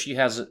also she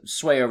has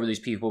sway over these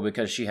people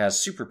because she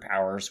has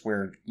superpowers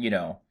where, you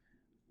know,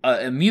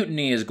 a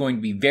mutiny is going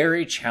to be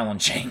very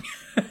challenging,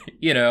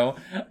 you know,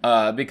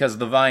 because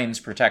the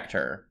vines protect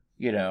her,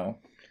 you know.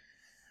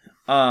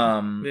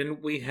 Then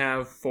we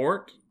have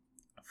Fort.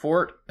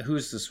 Fort,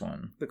 who's this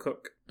one? The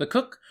cook. The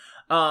cook.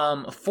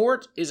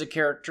 Fort is a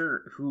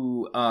character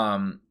who,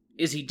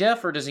 is he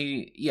deaf or does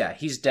he... Yeah,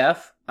 he's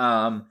deaf.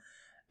 And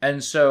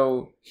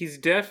so... He's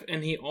deaf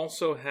and he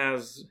also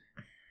has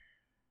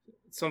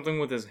something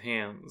with his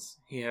hands.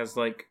 He has,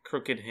 like,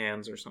 crooked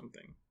hands or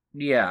something.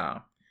 Yeah.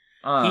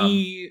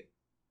 He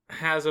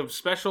has a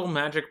special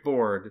magic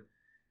board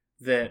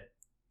that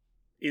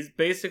is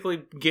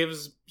basically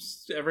gives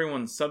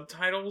everyone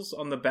subtitles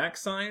on the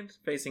backside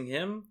facing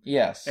him.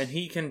 Yes. And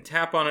he can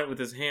tap on it with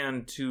his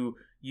hand to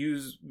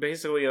use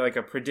basically like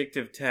a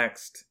predictive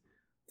text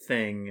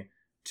thing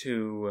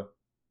to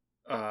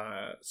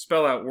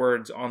spell out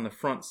words on the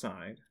front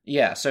side.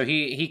 Yeah, so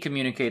he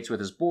communicates with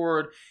his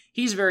board.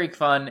 He's very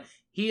fun.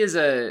 He is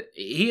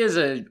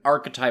a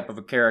archetype of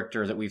a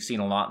character that we've seen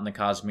a lot in the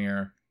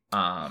Cosmere.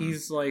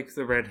 He's like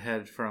the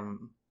redhead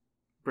from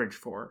Bridge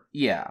 4.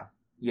 Yeah.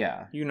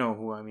 You know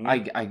who I mean.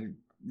 I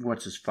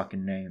what's his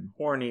fucking name?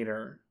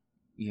 Horneater.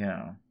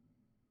 Yeah.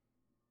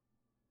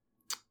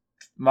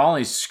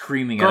 Molly's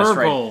screaming at us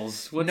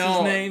Gurgles. What's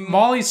his name?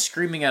 Molly's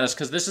screaming at us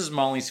because this is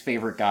Molly's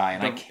favorite guy.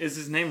 And Is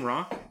his name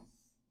Rock?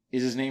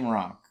 Is his name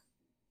Rock?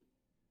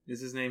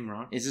 Is his name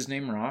Rock? Is his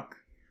name Rock?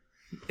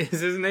 Is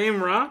his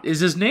name Rock? Is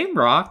his name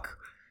Rock?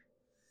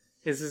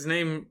 Is his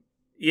name...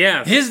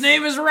 Yes. His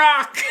name is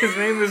Rock! His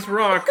name is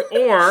Rock.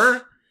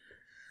 Or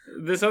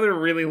this other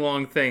really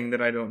long thing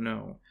that I don't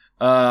know.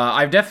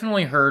 I've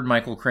definitely heard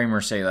Michael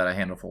Kramer say that a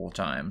handful of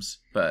times,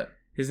 but...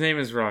 His name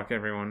is Rock,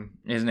 everyone.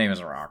 His name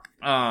is Rock.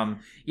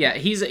 Yeah,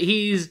 he's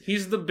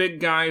the big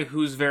guy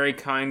who's very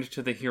kind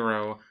to the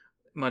hero,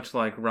 much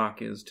like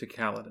Rock is to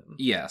Kaladin.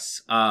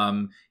 Yes.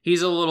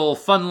 He's a little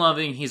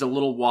fun-loving, he's a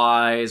little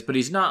wise, but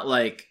he's not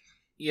like,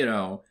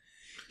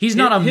 he's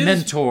not a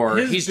mentor.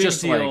 His big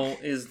deal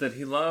is that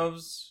he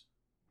loves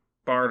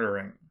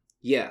bartering.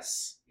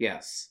 Yes.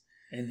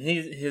 And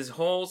his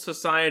whole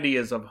society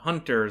is of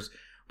hunters,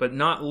 but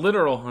not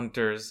literal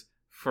hunters.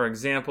 For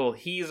example,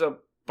 he's a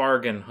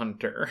bargain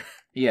hunter.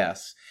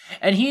 Yes.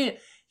 And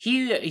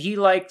he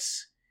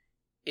likes...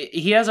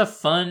 He has a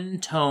fun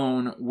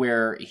tone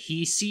where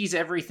he sees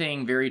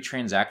everything very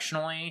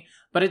transactionally,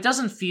 but it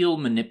doesn't feel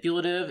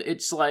manipulative.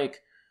 It's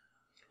like...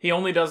 He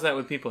only does that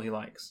with people he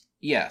likes.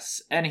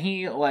 Yes. And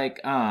he, like,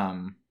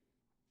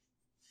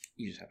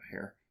 You just have a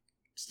hair.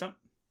 Stop.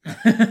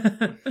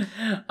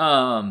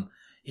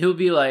 He'll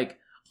be like,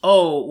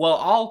 oh, well,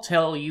 I'll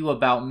tell you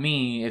about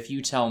me if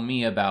you tell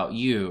me about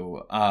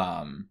you.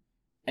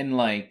 And,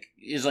 like,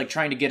 is, like,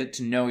 trying to get it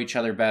to know each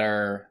other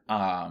better.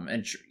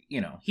 And,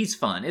 he's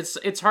fun.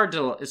 It's hard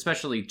to,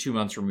 especially 2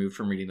 months removed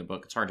from reading the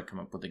book, it's hard to come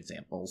up with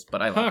examples,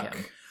 but I like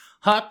him.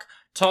 Huck,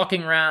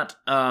 talking rat,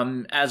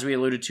 as we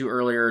alluded to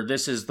earlier,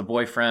 this is the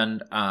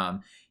boyfriend.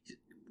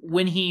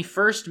 When he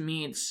first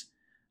meets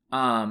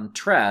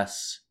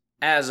Tress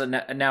as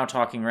a now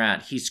talking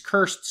rat, he's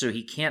cursed, so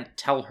he can't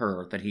tell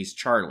her that he's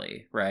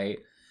Charlie, right?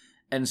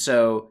 And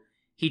so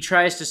he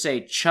tries to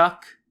say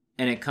Chuck,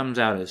 and it comes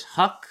out as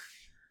Huck.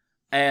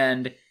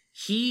 And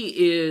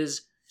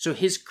so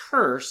his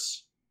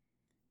curse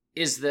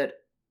is that,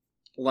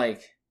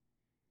 like,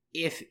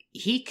 if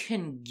he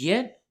can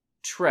get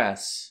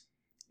Tress...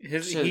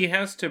 he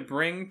has to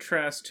bring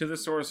Tress to the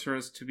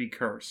sorceress to be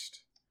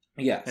cursed.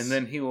 Yes. And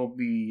then he will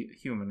be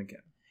human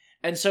again.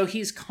 And so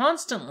he's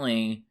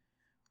constantly,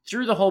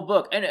 through the whole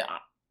book, and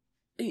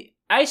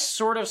I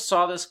sort of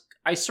saw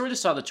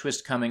the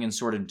twist coming and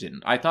sort of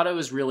didn't. I thought it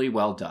was really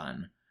well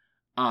done.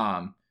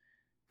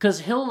 Because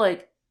he'll,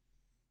 like,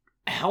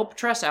 help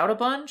Tress out a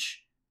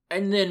bunch,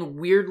 and then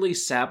weirdly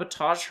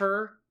sabotage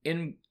her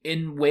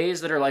in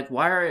ways that are like,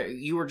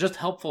 you were just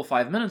helpful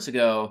 5 minutes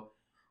ago,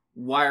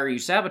 why are you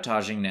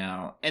sabotaging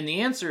now? And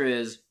the answer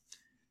is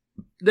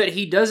that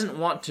he doesn't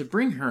want to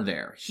bring her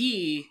there.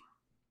 He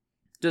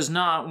does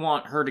not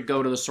want her to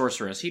go to the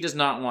sorceress. He does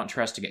not want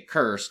Tress to get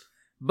cursed,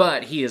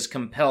 but he is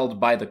compelled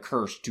by the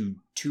curse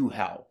to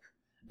help.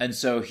 And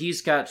so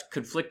he's got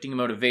conflicting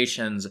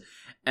motivations,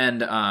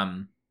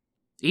 and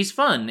he's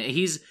fun.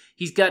 He's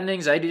got an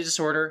anxiety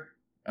disorder.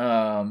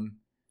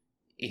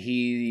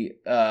 He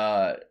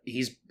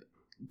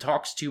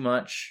talks too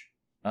much.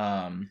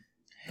 The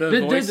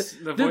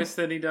voice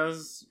that he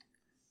does.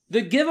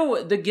 The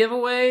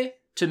giveaway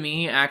to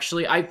me,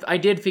 actually, I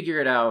did figure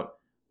it out.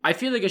 I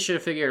feel like I should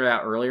have figured it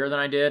out earlier than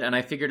I did, and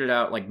I figured it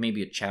out like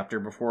maybe a chapter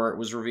before it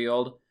was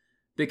revealed.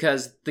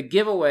 Because the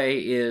giveaway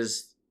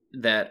is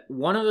that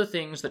one of the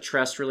things that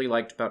Tress really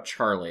liked about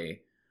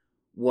Charlie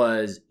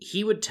was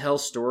he would tell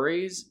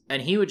stories,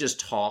 and he would just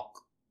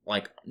talk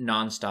like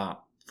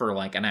nonstop for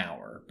like an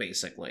hour,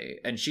 basically.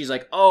 And she's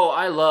like, oh,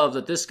 I love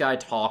that this guy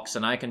talks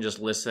and I can just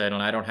listen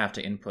and I don't have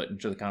to input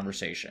into the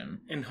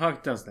conversation. And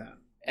Huck does that.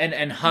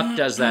 And Huck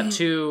does that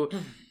too.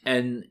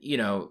 And,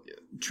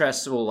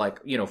 Tress will, like,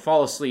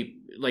 fall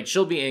asleep. Like,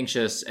 she'll be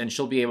anxious and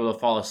she'll be able to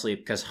fall asleep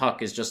because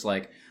Huck is just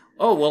like,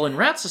 oh, well, in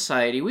Rat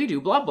Society, we do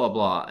blah, blah,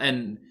 blah.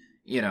 And,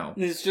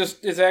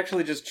 It's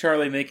actually just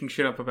Charlie making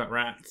shit up about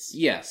rats.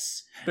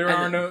 Yes.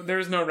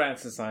 There's no rat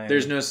society.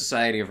 There's no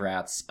society of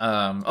rats.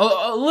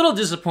 A little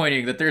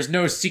disappointing that there's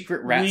no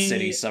secret rat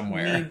city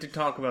somewhere. We need to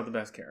talk about the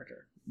best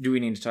character. Do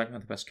we need to talk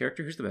about the best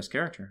character? Who's the best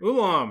character?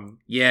 Ulam.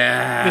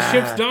 Yeah. The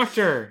ship's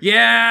doctor.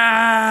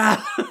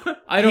 Yeah.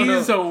 I don't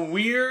know.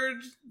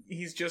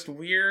 He's just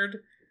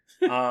weird,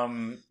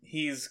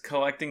 He's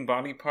collecting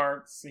body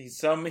parts.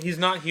 He's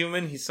not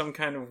human. He's some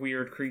kind of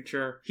weird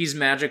creature. He's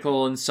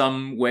magical in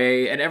some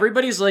way, and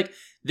everybody's like,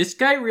 this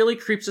guy really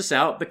creeps us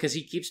out because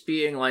he keeps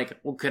being like,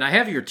 well, can I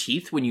have your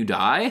teeth when you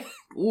die?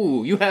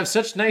 Ooh, you have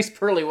such nice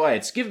pearly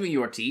whites. Give me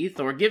your teeth,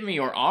 or give me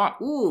your arm.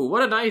 Ooh,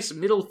 what a nice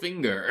middle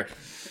finger.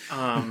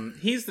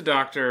 He's the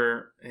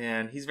doctor,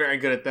 and he's very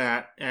good at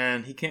that,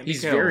 and he can't be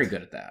He's killed. very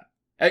good at that.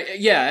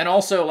 Yeah, and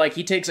also, like,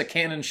 he takes a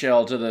cannon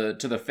shell to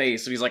the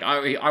face, and he's like,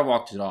 I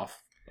walked it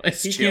off.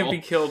 He can't be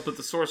killed, but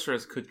the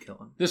sorceress could kill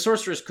him. The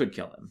sorceress could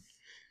kill him.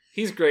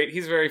 He's great.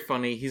 He's very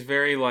funny. He's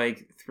very,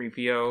 like,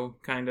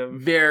 3PO, kind of.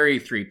 Very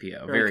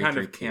 3PO. Very kind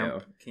 3PO.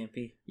 of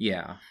campy.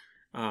 Yeah.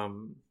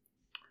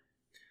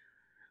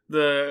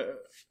 The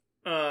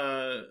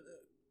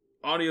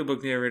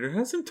audiobook narrator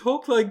has him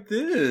talk like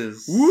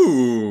this.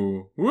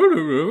 Woo!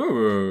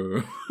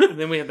 And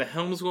then we have the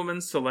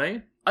helmswoman,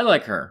 Soleil. I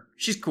like her.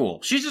 She's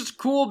cool. She's just a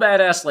cool,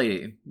 badass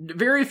lady.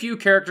 Very few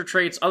character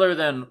traits other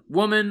than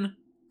woman,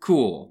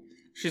 cool.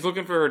 She's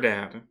looking for her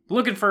dad.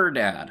 Looking for her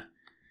dad.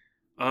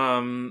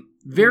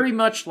 Very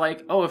much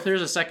like, oh, if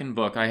there's a second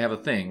book, I have a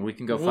thing. We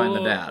can go find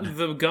the dad.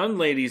 The gun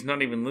lady's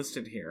not even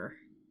listed here.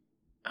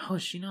 Oh,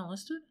 is she not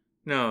listed?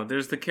 No,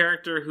 there's the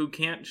character who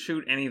can't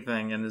shoot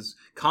anything and is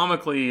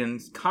comically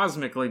and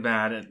cosmically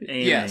bad at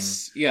aiming.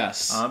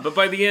 Yes. But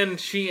by the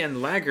end, she and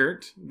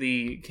Laggert,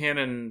 the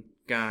canon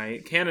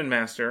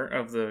master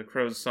of the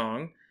Crow's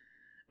song,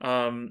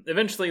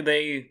 eventually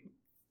they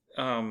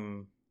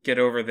get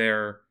over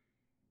their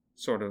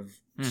sort of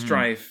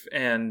strife,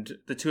 and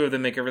the two of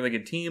them make a really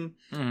good team.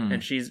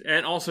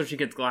 And also she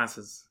gets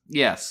glasses.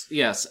 Yes.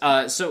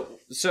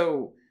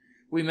 So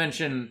we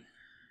mentioned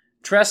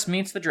Tress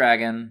meets the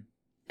dragon,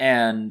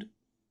 and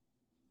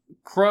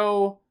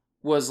Crow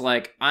was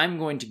like, I'm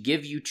going to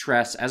give you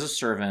Tress as a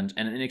servant,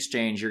 and in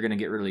exchange, you're going to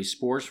get rid of these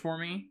spores for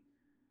me.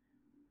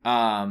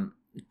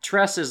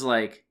 Tress is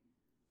like...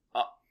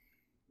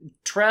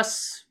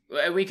 Tress,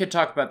 we could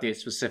talk about the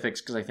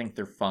specifics because I think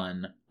they're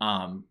fun,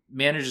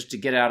 manages to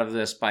get out of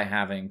this by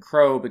having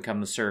Crow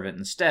become the servant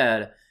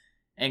instead,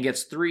 and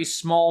gets 3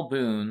 small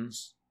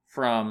boons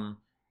from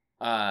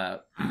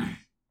the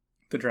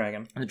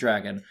dragon.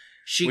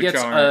 She Which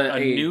gets are a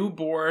new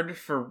board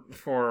for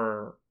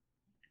Fort,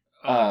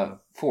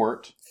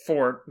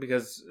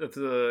 because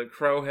the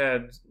Crow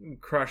had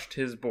crushed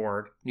his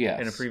board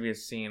in a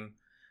previous scene.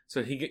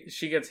 So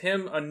she gets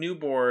him a new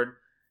board.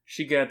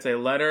 She gets a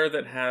letter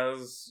that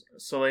has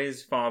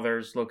Soleil's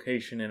father's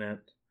location in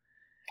it.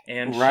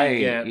 And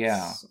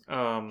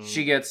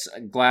she gets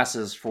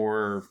glasses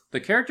for the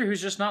character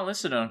who's just not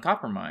listed on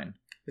Coppermine.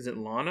 Is it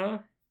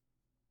Lana?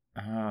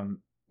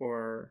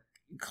 Or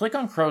click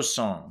on Crow's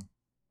song.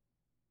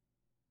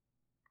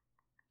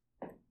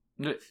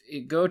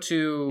 Go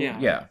to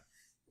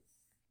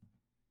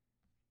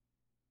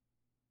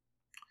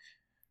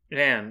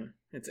Anne.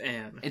 It's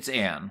Anne. It's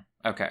Anne.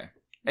 Okay.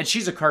 And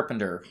she's a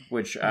carpenter,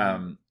 which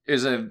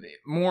is a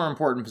more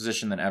important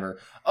position than ever.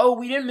 Oh,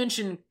 we didn't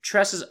mention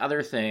Tress's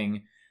other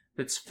thing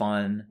that's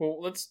fun. Well,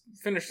 let's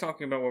finish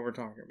talking about what we're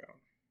talking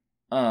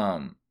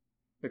about.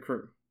 The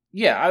crew.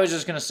 Yeah, I was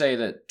just going to say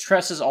that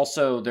Tress is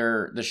also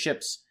the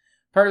ship's...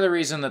 Part of the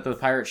reason that the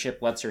pirate ship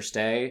lets her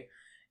stay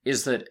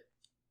is that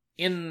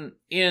in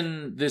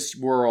this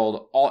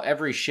world,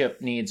 every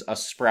ship needs a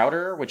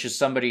sprouter, which is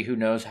somebody who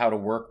knows how to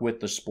work with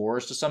the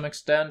spores to some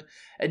extent.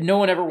 And no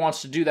one ever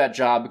wants to do that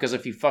job because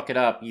if you fuck it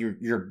up,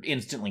 you're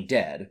instantly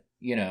dead,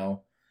 you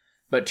know.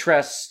 But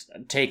Tress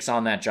takes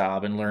on that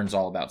job and learns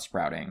all about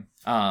sprouting.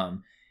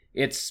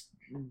 It's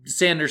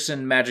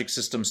Sanderson magic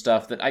system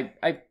stuff that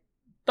I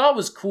thought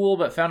was cool,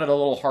 but found it a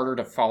little harder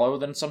to follow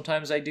than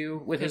sometimes I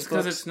do with his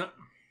books.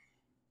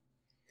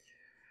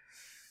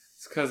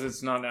 It's because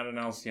it's not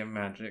Adonalsium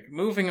magic.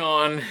 Moving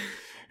on.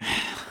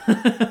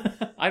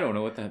 I don't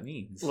know what that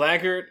means.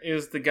 Laggert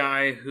is the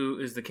guy who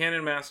is the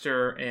cannon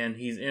master, and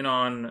he's in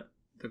on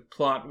the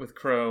plot with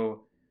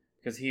Crow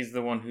because he's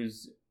the one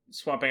who's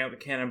swapping out the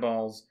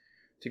cannonballs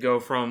to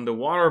go from the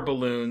water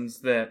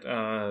balloons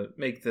that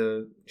make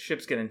the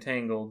ships get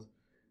entangled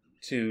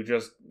to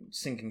just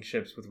sinking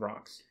ships with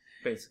rocks,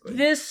 basically.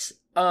 This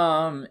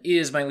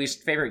is my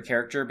least favorite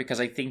character because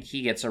I think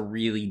he gets a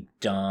really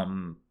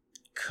dumb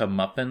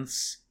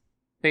comeuppance,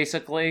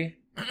 basically.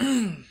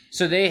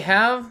 So they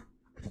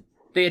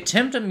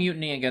attempt a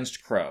mutiny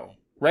against Crow.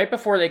 Right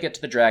before they get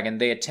to the dragon,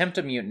 they attempt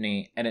a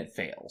mutiny, and it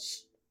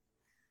fails.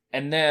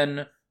 And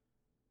then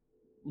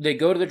they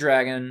go to the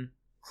dragon,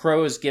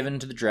 Crow is given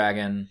to the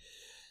dragon,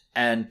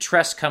 and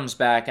Tress comes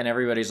back, and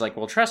everybody's like,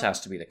 well, Tress has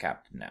to be the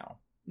captain now.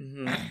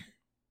 Mm-hmm.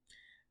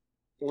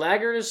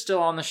 Laggert is still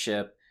on the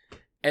ship,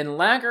 and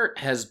Laggert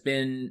has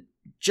been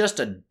just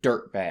a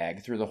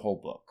dirtbag through the whole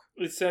book.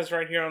 It says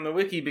right here on the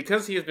wiki,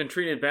 because he has been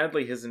treated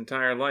badly his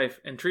entire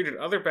life and treated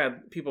other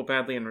people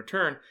badly in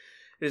return,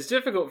 it is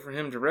difficult for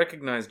him to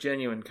recognize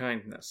genuine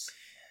kindness.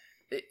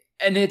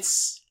 And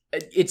it's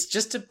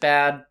just a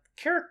bad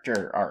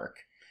character arc.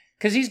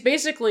 Because he's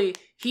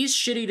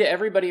shitty to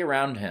everybody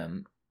around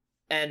him.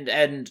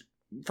 And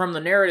from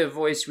the narrative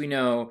voice we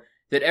know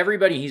that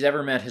everybody he's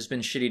ever met has been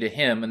shitty to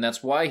him, and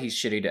that's why he's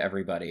shitty to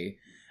everybody.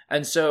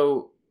 And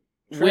so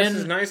Tress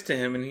is nice to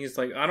him, and he's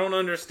like, I don't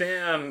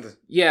understand.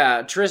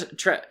 Yeah,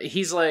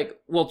 he's like,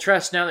 well,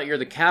 Tress, now that you're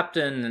the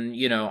captain,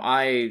 and,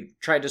 I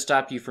tried to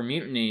stop you from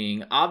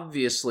mutinying,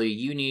 obviously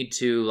you need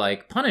to,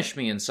 like, punish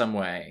me in some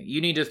way. You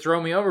need to throw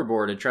me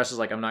overboard. And Tress is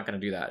like, I'm not going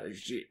to do that.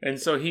 And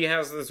so he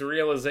has this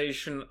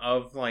realization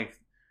of, like,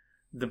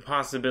 the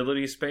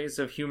possibility space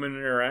of human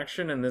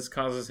interaction, and this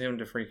causes him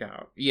to freak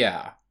out.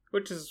 Yeah.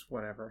 Which is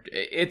whatever.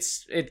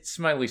 It's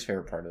my least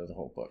favorite part of the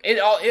whole book. It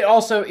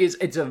also is,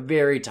 it's a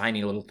very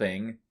tiny little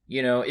thing.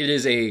 It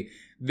is a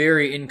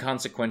very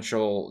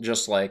inconsequential,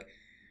 just like,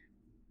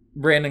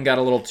 Brandon got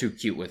a little too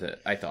cute with it,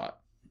 I thought.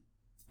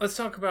 Let's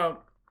talk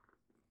about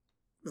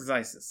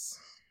Xysis.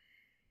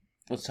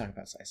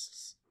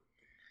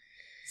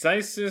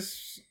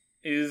 Xysis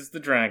is the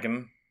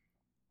dragon.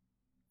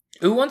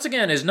 Who, once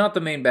again, is not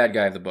the main bad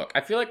guy of the book.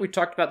 I feel like we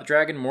talked about the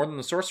dragon more than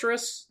the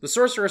sorceress. The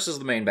sorceress is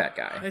the main bad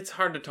guy. It's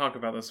hard to talk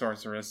about the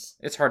sorceress.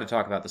 It's hard to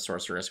talk about the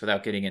sorceress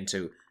without getting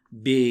into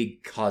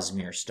big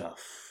Cosmere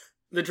stuff.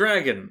 The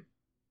dragon.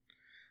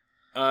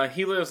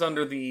 He lives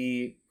under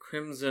the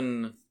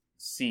Crimson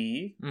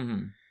Sea.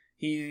 Mm-hmm.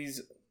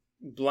 He's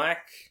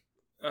black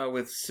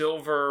with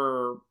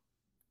silver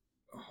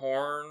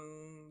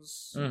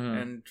horns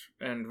and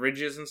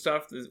ridges and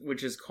stuff,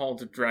 which is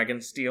called dragon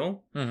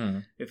steel. Mm-hmm.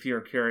 If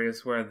you're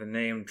curious where the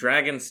name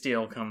dragon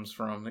steel comes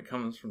from, it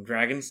comes from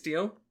dragon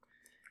steel.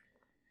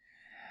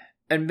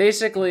 And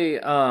basically,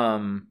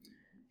 I'm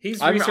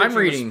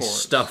reading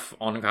stuff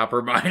on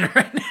Coppermine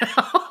right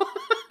now.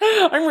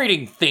 I'm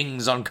reading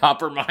things on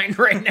Coppermine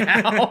right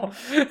now.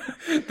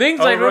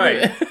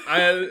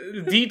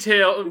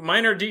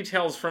 Minor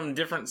details from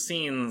different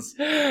scenes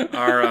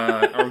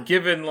are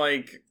given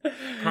like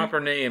proper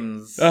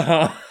names.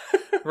 Uh-huh.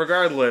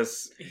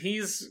 Regardless,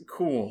 he's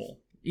cool.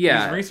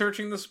 Yeah. He's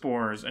researching the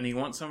spores, and he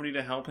wants somebody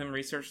to help him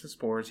research the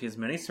spores. He has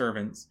many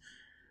servants.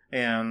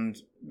 And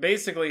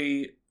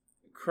basically,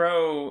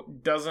 Crow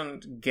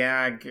doesn't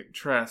gag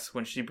Tress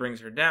when she brings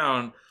her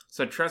down,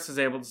 so Tress is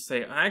able to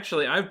say,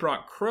 actually, I've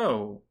brought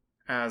Crow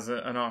as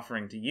an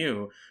offering to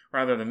you,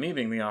 rather than me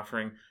being the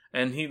offering.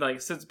 And he,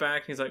 like, sits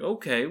back, and he's like,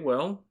 okay,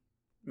 well,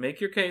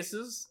 make your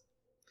cases.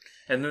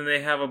 And then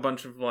they have a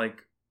bunch of,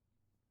 like,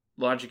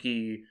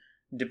 logic-y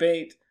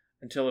debate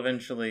until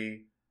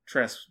eventually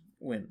Tress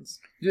wins.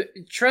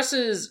 Tress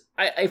is...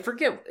 I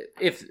forget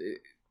if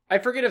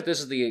this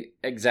is the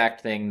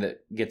exact thing that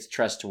gets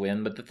Tress to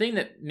win, but the thing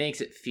that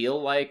makes it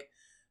feel like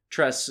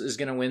Tress is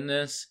going to win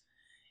this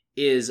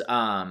is,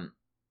 and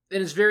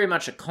it's very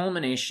much a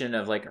culmination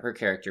of, like, her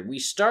character. We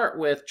start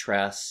with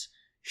Tress.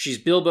 She's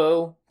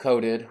Bilbo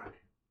coded.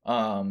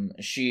 I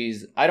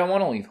don't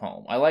want to leave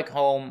home. I like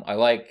home. I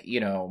like,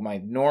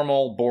 my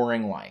normal,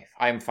 boring life.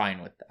 I'm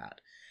fine with that.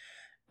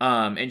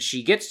 And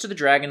she gets to the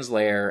dragon's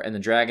lair, and the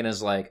dragon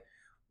is like,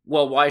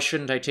 well, why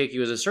shouldn't I take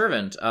you as a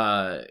servant?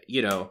 I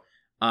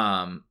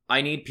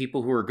need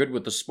people who are good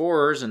with the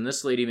spores, and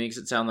this lady makes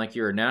it sound like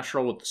you're a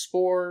natural with the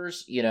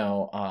spores.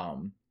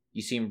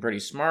 You seem pretty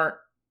smart.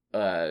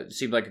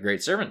 Seemed like a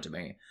great servant to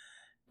me.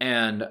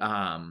 And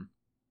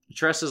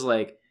Tress is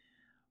like,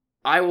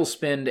 I will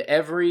spend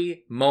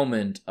every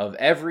moment of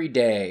every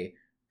day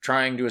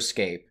trying to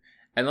escape.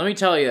 And let me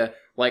tell you,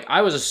 like,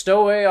 I was a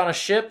stowaway on a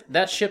ship,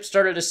 that ship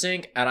started to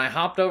sink, and I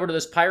hopped over to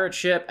this pirate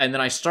ship, and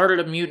then I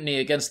started a mutiny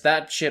against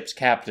that ship's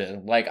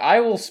captain. Like,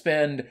 I will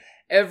spend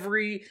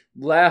every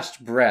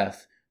last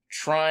breath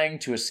trying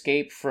to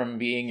escape from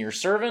being your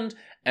servant,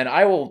 and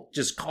I will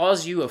just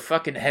cause you a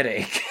fucking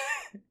headache.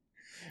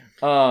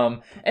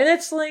 And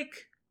it's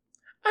like,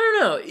 I don't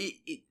know,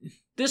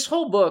 this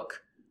whole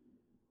book,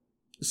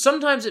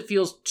 sometimes it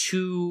feels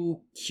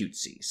too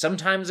cutesy.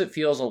 Sometimes it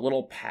feels a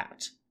little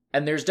pat.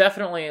 And there's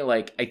definitely,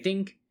 like,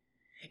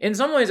 in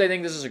some ways I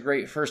think this is a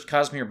great first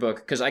Cosmere book,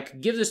 because I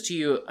could give this to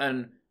you,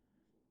 and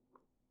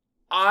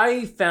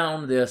I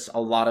found this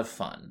a lot of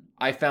fun.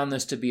 I found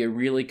this to be a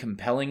really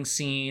compelling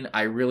scene.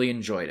 I really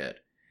enjoyed it.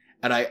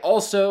 And I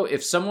also,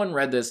 if someone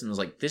read this and was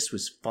like, this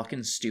was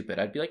fucking stupid,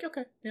 I'd be like,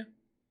 okay, yeah.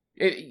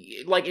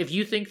 If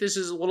you think this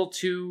is a little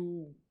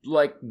too,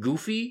 like,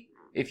 goofy,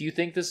 if you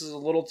think this is a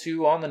little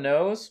too on the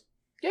nose,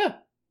 yeah,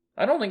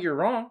 I don't think you're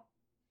wrong.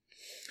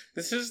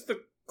 This is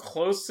the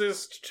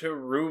closest to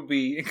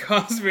Ruby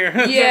Cosmere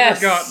has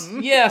ever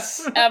gotten.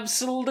 Yes,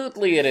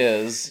 absolutely it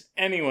is.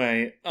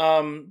 Anyway,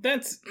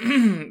 that's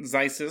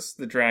Xysis,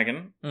 the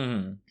dragon.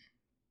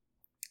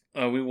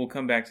 Mm-hmm. We will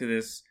come back to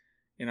this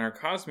in our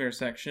Cosmere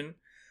section.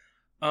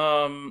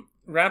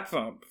 Wrap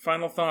up.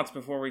 Final thoughts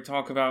before we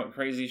talk about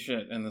crazy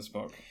shit in this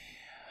book.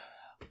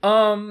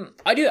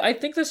 I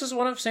think this is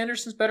one of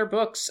Sanderson's better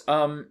books.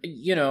 I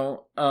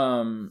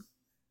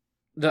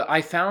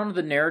found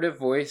the narrative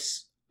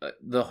voice,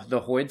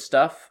 the Hoyd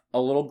stuff, a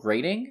little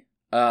grating.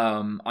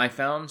 I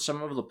found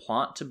some of the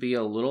plot to be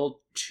a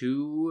little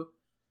too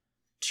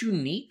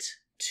neat,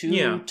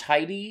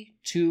 tidy,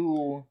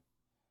 too...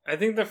 I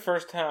think the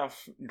first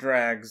half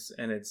drags,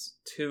 and it's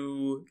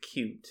too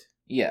cute.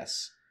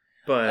 Yes.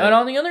 But... And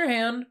on the other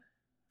hand,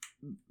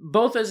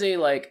 both as a,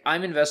 like,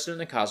 I'm invested in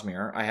the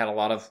Cosmere. I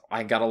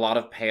got a lot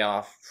of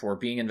payoff for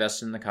being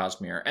invested in the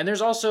Cosmere. And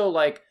there's also,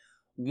 like,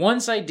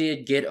 once I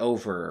did get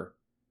over,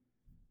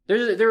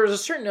 there was a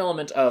certain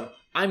element of,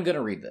 I'm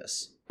gonna read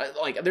this.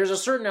 There's a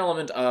certain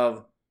element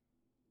of,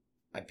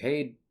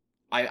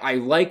 I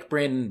like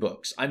Brandon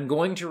books. I'm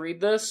going to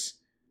read this.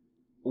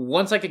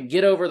 Once I could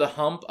get over the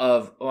hump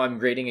of, I'm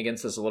grading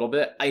against this a little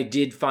bit, I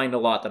did find a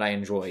lot that I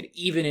enjoyed,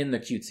 even in the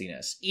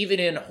cutesiness, even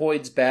in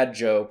Hoyd's bad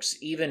jokes,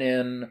 even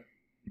in,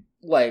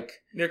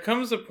 like... There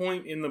comes a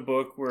point in the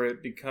book where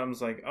it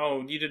becomes like,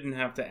 oh, you didn't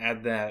have to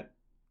add that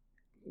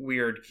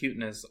weird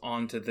cuteness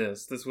onto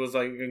this. This was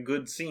like a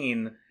good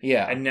scene.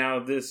 Yeah. And now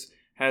this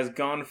has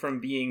gone from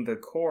being the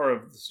core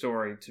of the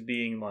story to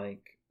being,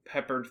 like,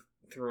 peppered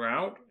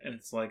throughout. And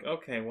it's like,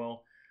 okay,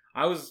 well...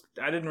 I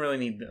didn't really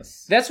need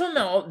this. That's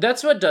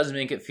what does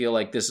make it feel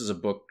like this is a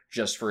book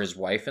just for his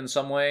wife in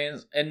some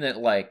ways, and that,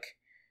 like,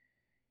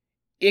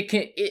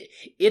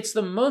 it's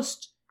the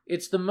most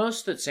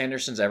that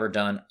Sanderson's ever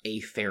done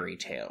a fairy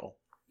tale.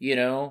 You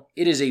know,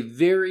 it is a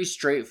very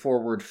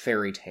straightforward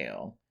fairy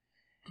tale,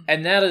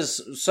 and that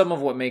is some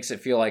of what makes it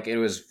feel like it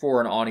was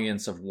for an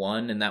audience of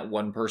one, and that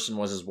one person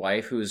was his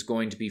wife, who is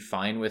going to be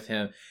fine with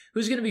him.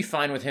 Who's going to be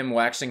fine with him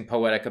waxing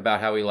poetic about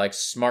how he likes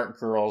smart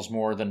girls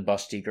more than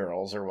busty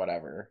girls or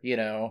whatever, you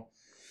know?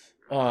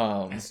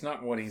 That's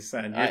not what he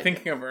said. You're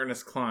thinking of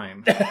Ernest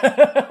Cline.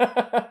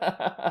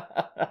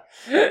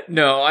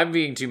 No, I'm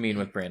being too mean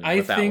with Brandon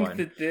with that one. I think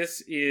that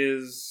this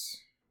is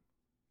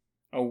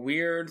a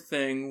weird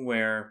thing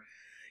where,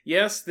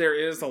 yes, there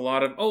is a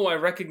lot of, oh, I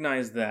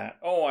recognize that.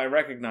 Oh, I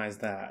recognize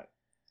that.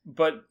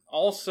 But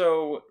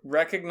also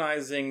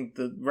recognizing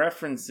the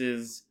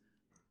references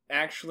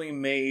actually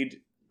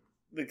made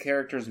the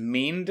characters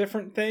mean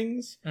different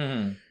things.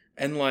 Mm-hmm.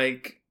 And,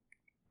 like,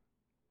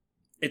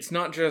 it's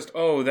not just,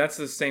 oh, that's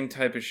the same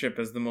type of ship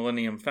as the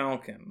Millennium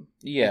Falcon.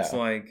 Yeah. It's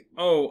like,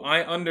 oh,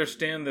 I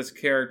understand this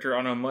character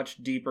on a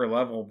much deeper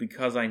level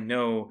because I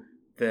know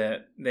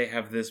that they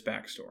have this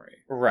backstory.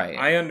 Right.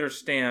 I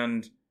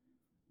understand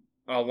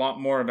a lot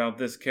more about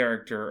this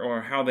character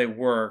or how they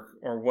work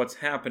or what's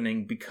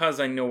happening because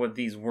I know what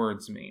these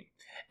words mean.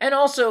 And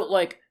also,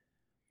 like,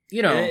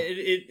 you know...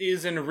 It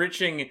is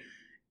enriching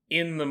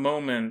in the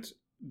moment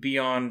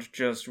beyond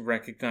just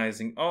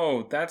recognizing,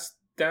 oh, that's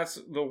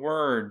the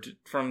word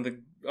from the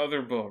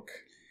other book.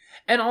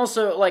 And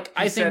also, like,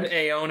 I think... said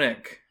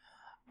Aeonic.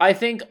 I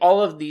think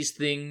all of these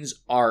things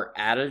are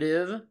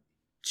additive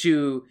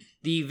to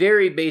the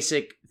very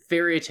basic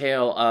fairy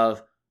tale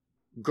of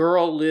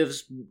girl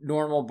lives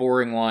normal,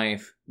 boring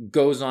life,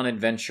 goes on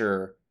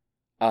adventure,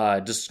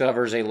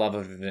 discovers a love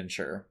of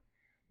adventure.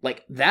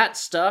 Like, that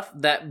stuff,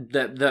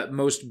 that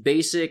most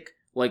basic,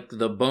 like,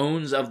 the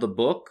bones of the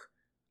book,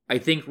 I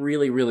think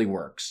really, really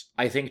works.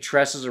 I think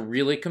Tress is a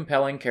really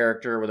compelling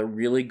character with a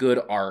really good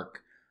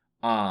arc.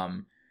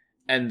 And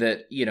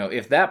that, you know,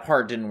 if that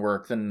part didn't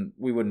work, then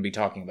we wouldn't be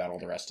talking about all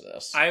the rest of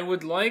this. I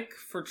would like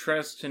for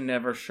Tress to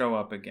never show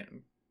up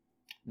again.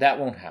 That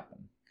won't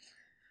happen.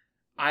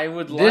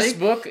 This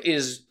book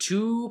is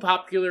too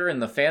popular in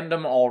the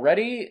fandom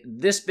already.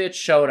 This bitch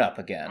showed up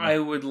again. I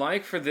would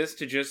like for this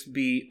to just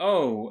be,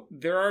 oh,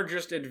 there are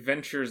just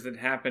adventures that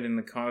happen in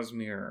the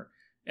Cosmere,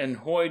 and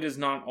Hoyd is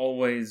not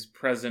always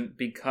present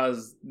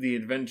because the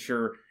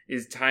adventure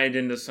is tied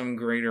into some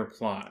greater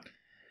plot.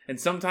 And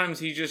sometimes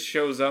he just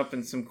shows up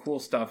and some cool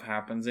stuff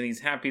happens, and he's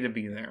happy to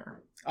be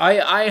there.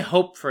 I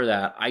hope for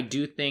that. I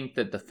do think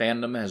that the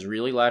fandom has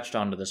really latched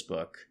onto this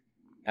book.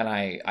 And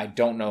I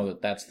don't know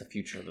that that's the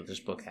future that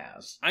this book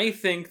has. I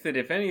think that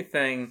if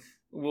anything,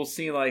 we'll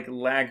see, like,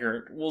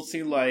 Laggert. We'll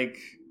see, like...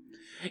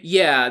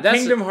 Yeah, that's...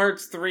 Kingdom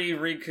Hearts 3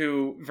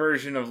 Riku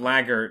version of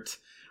Laggert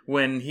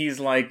when he's,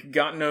 like,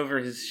 gotten over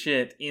his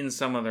shit in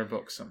some other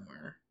book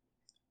somewhere.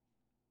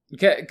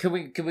 Okay, could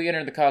we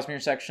enter the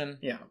Cosmere section?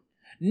 Yeah.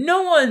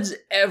 No one's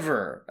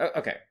ever...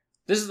 Okay,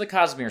 this is the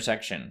Cosmere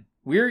section.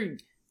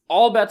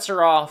 All bets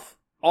are off.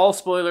 All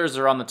spoilers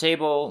are on the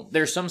table.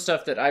 There's some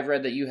stuff that I've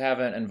read that you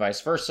haven't, and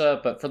vice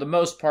versa, but for the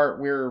most part,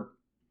 we're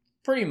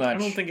pretty much... I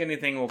don't think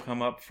anything will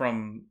come up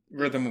from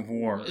Rhythm of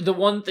War. The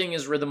one thing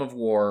is Rhythm of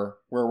War,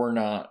 where we're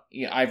not...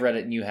 Yeah, I've read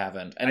it and you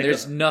haven't. And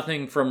there's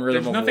nothing from Rhythm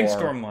of War. There's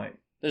nothing Stormlight.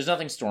 There's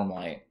nothing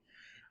Stormlight.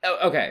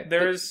 Oh, okay.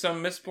 There is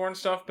some Mistborn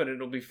stuff, but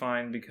it'll be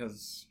fine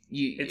because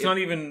it's not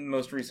even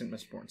most recent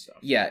Mistborn stuff.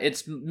 Yeah,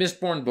 it's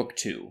Mistborn Book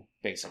 2,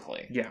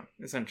 basically. Yeah,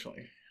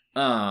 essentially.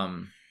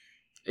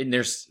 And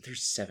there's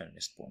 7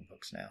 Mistborn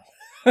books now.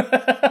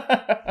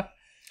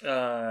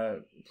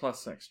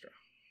 Plus extra.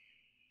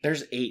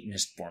 There's 8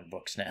 Mistborn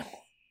books now.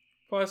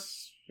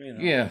 Plus, you know.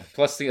 Yeah,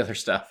 plus the other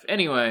stuff.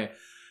 Anyway,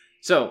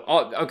 so,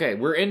 okay,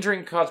 we're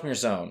entering Cosmere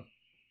Zone.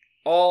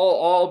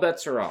 All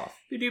bets are off.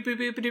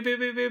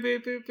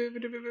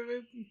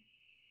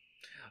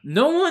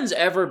 No one's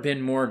ever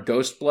been more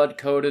ghost blood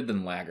coated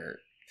than Laggert.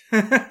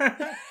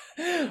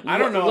 I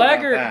don't know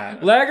about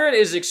that. Laggert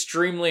is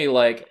extremely,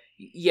 like...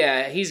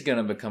 Yeah, he's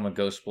gonna become a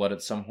ghost blood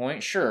at some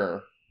point,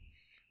 sure.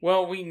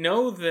 Well, we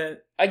know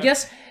that... I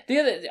guess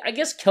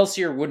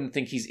Kelsier wouldn't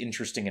think he's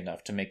interesting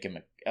enough to make him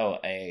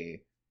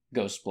a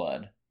Ghost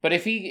Blood. But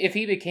if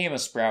he became a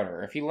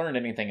Sprouter, if he learned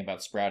anything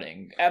about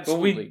sprouting,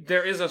 absolutely. But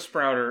there is a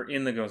Sprouter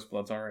in the Ghost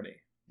Bloods already.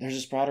 There's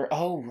a Sprouter.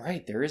 Oh,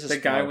 right, there is a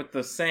Sprouter. The guy with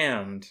the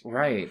sand.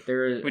 Right,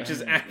 there. Which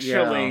is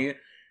actually,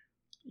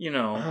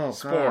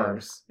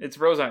 spores. It's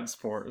Rosite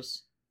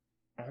spores.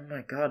 Oh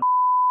my god.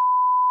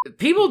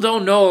 People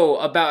don't know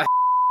about...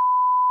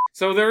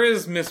 So there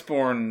is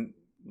Mistborn,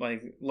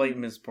 like, late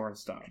Mistborn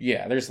stuff.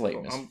 Yeah, there's late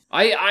Mistborn.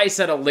 I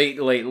said a late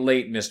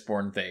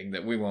Mistborn thing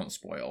that we won't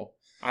spoil.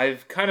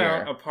 I've cut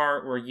out a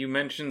part where you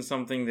mentioned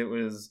something that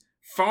was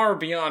far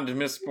beyond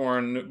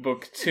Mistborn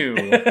Book 2.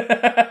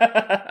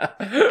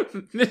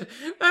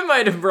 I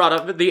might have brought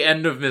up at the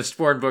end of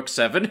Mistborn Book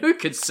 7. Who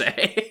could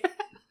say?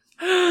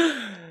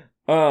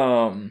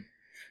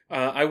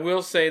 I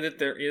will say that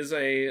there is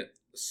a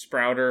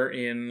Sprouter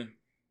in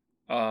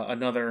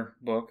another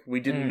book. We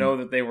didn't know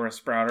that they were a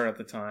Sprouter at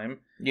the time.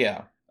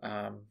 Yeah.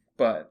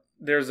 But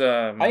there's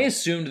a... I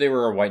assumed they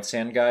were a White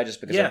Sand guy just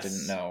because I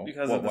didn't know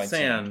because what of the White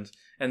sand.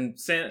 And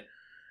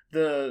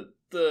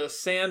the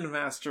Sand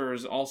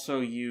Masters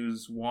also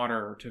use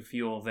water to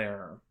fuel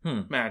their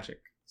magic.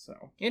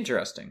 So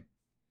interesting.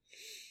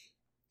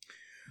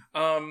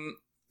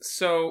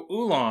 So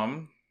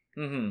Ulam,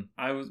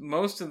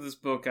 most of this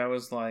book I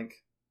was like,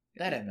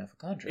 that ain't enough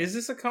a Kandra. Is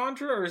this a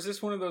Kandra or is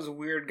this one of those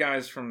weird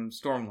guys from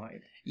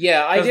Stormlight?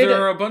 Yeah, I did. Because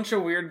there are a bunch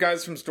of weird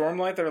guys from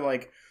Stormlight that are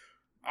like,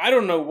 I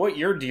don't know what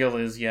your deal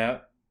is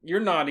yet. You're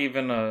not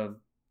a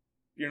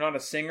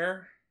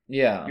singer.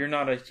 Yeah. You're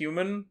not a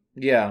human.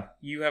 Yeah.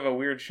 You have a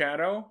weird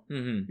shadow.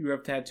 Mm-hmm. You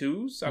have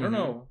tattoos. I don't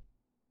know.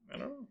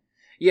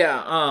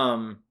 Yeah.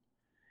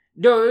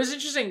 No, it was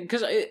interesting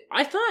because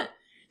I thought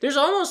there's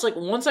almost like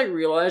once I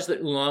realized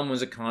that Ulam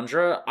was a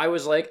Kandra, I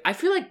was like, I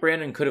feel like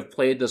Brandon could have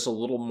played this a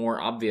little more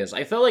obvious.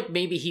 I felt like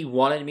maybe he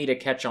wanted me to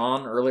catch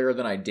on earlier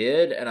than I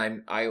did,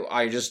 and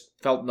I just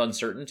felt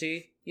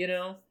uncertainty.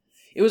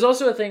 It was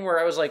also a thing where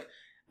I was like,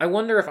 I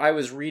wonder if I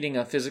was reading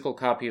a physical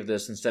copy of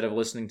this instead of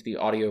listening to the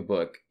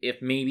audiobook, if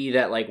maybe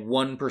that like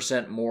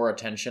 1% more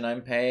attention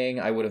I'm paying,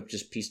 I would have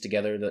just pieced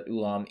together that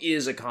Ulam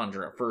is a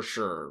Kandra for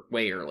sure,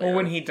 way earlier. Or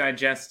when he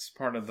digests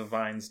part of the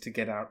vines to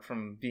get out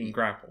from being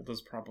grappled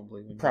is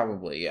probably...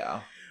 Probably,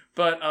 yeah.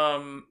 But,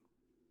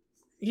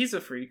 he's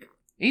a freak.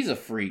 He's a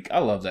freak. I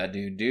love that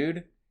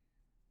dude.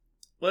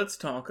 Let's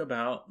talk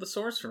about the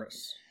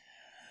Sorceress.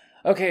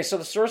 Okay, so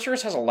the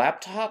Sorceress has a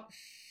laptop...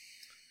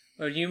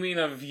 Oh, you mean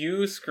a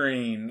view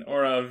screen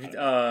or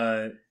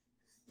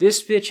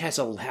This bitch has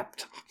a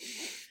laptop.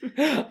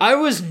 I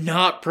was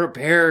not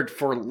prepared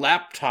for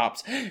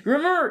laptops.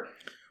 Remember?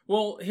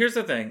 Well, here's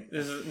the thing.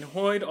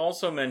 Hoyd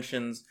also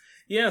mentions,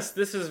 yes,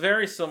 this is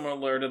very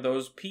similar to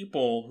those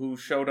people who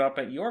showed up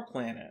at your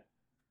planet.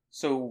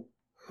 So,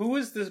 who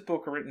is this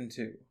book written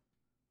to?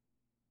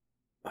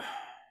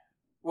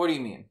 What do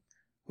you mean?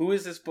 Who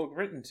is this book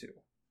written to?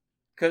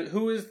 'Cause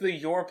who is the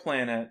your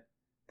planet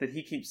that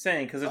he keeps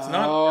saying? Because it's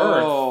not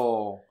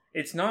Earth.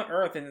 It's not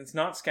Earth and it's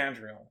not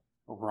Scadrial.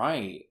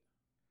 Right.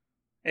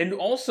 And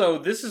also,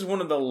 this is one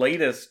of the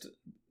latest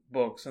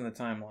books in the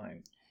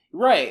timeline.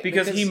 Right.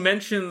 Because he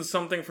mentions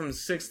something from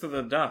Sixth of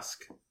the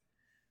Dusk.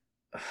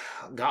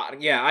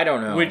 God, yeah, I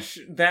don't know. Which,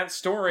 that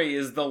story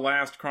is the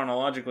last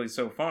chronologically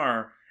so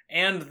far.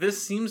 And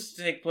this seems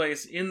to take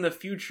place in the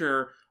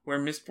future where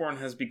Mistborn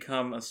has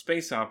become a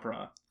space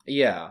opera.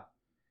 Yeah.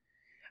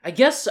 I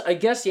guess,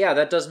 yeah,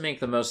 that does make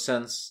the most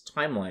sense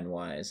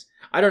timeline-wise.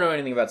 I don't know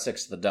anything about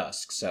Six of the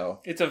Dusk, so...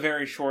 It's a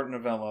very short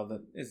novella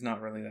that is not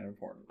really that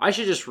important. I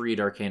should just read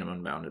Arcanum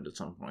Unbounded at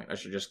some point. I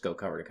should just go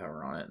cover to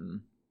cover on it.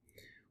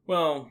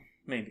 Well,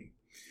 maybe.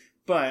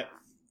 But,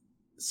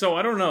 so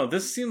I don't know.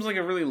 This seems like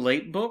a really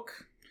late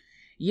book.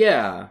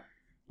 Yeah.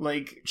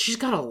 Like... She's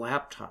got a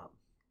laptop.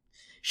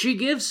 She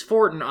gives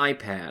Fort an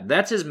iPad.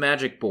 That's his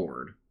magic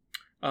board.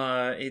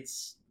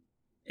 It's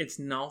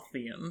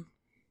Nalthian.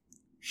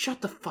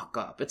 Shut the fuck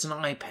up. It's an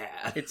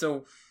iPad. It's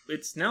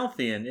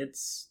Nalthian.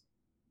 It's...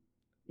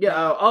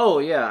 Yeah,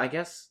 yeah, I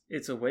guess.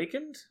 It's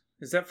Awakened?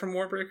 Is that from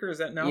Warbreaker? Is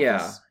that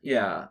Nalthis?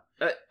 Yeah.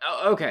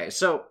 Okay,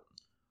 so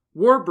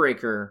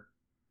Warbreaker,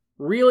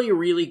 really,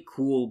 really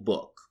cool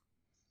book.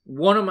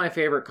 One of my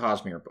favorite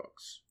Cosmere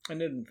books. I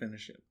didn't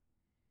finish it.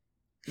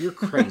 You're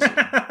crazy.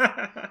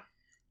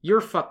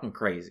 You're fucking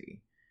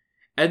crazy.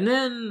 And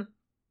then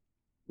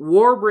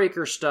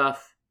Warbreaker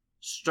stuff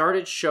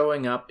started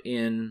showing up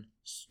in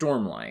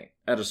Stormlight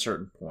at a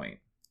certain point.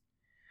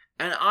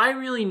 And I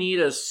really need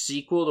a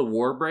sequel to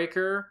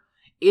Warbreaker,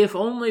 if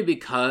only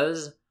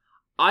because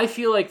I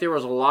feel like there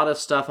was a lot of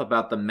stuff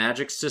about the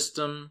magic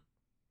system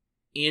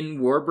in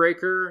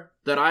Warbreaker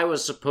that I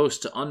was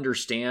supposed to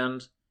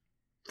understand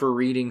for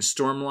reading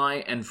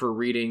Stormlight and for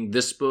reading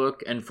this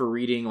book and for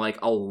reading like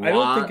a lot. I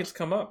don't think it's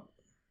come up.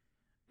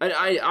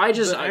 I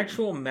just... The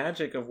actual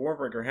magic of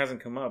Warbreaker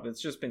hasn't come up.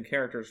 It's just been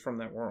characters from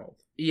that world.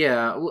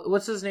 Yeah.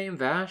 What's his name?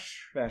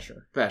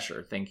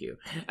 Vasher, thank you.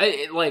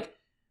 Like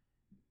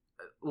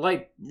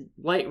Light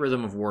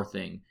Rhythm of War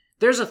thing.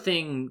 there's a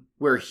thing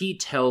where he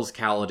tells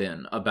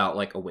Kaladin about,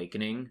 like,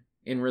 awakening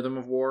in Rhythm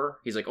of War.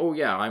 He's like, oh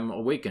yeah, I'm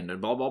awakened,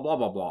 and blah, blah, blah,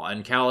 blah, blah.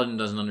 And Kaladin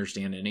doesn't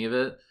understand any of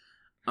it.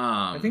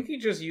 I think he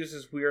just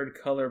uses weird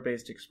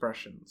color-based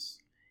expressions.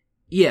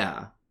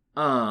 Yeah.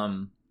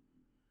 And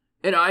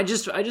I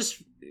just...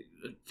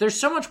 There's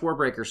so much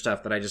Warbreaker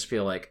stuff that I just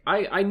feel like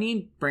I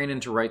need Brandon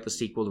to write the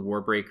sequel to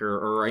Warbreaker,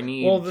 or I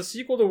need... Well, the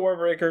sequel to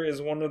Warbreaker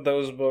is one of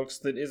those books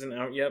that isn't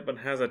out yet, but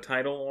has a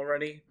title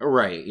already.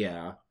 Right,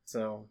 yeah.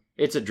 So...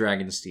 It's a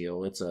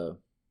Dragonsteel. It's a...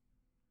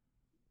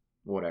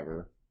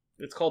 whatever.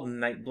 It's called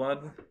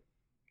Nightblood.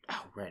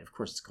 Oh, right. Of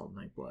course it's called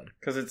Nightblood.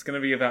 Because it's going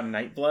to be about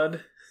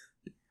Nightblood.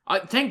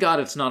 Thank God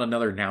it's not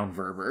another noun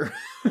verber.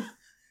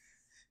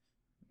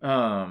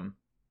 The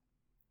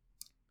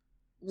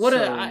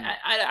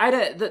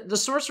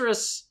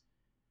sorceress...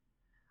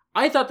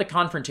 I thought the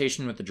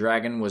confrontation with the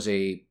dragon was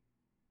a...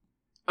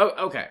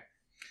 Oh, okay.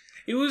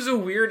 It was a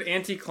weird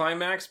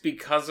anticlimax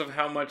because of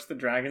how much the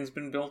dragon's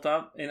been built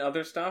up in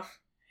other stuff.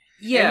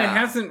 Yeah. And it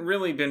hasn't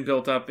really been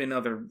built up in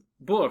other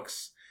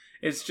books.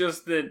 It's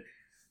just that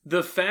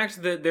the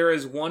fact that there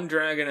is one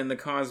dragon in the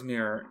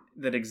Cosmere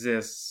that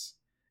exists,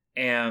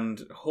 and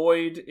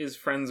Hoyd is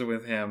friends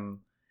with him,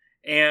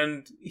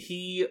 and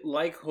he,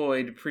 like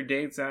Hoyd,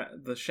 predates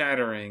the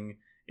Shattering,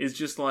 is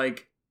just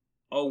like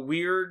a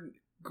weird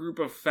group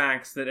of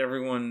facts that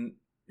everyone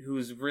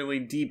who's really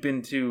deep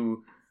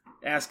into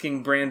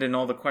asking Brandon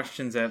all the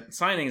questions at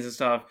signings and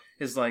stuff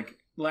is like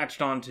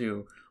latched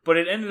onto. But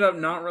it ended up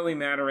not really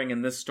mattering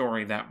in this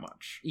story that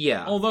much.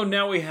 Yeah. Although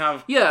now we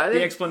have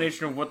the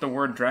explanation of what the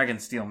word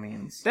Dragonsteel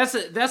means. That's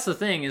the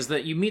thing, is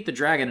that you meet the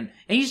dragon, and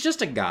he's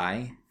just a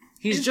guy.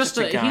 He's just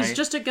a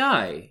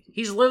guy.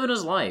 He's living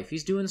his life.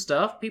 He's doing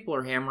stuff. People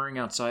are hammering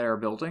outside our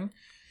building.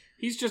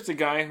 He's just a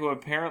guy who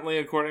apparently,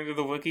 according to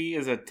the wiki,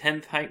 is a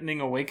 10th Heightening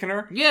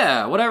Awakener.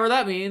 Yeah, whatever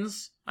that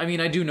means. I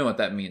mean, I do know what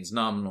that means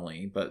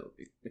nominally, but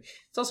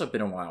it's also been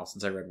a while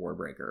since I read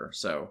Warbreaker,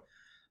 so...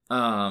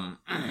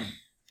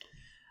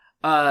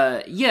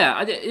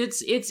 yeah,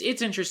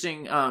 it's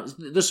interesting.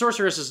 The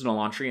sorceress is an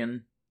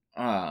Elantrian.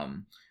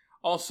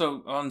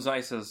 Also, on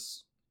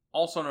Xysis,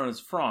 also known as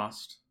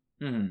Frost,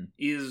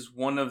 is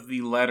one of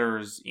the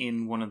letters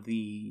in one of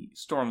the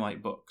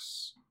Stormlight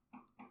books.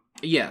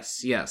 Yes.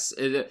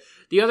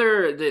 The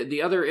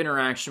other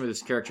interaction with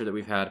this character that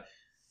we've had.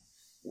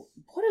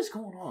 What is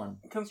going on?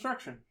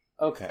 Construction.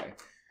 Okay.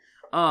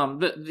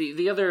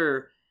 The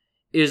other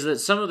is that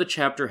some of the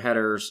chapter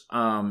headers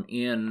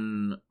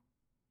in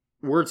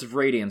Words of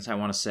Radiance, I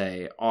want to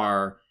say,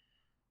 are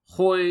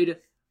Hoyd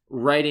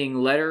writing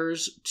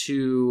letters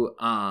to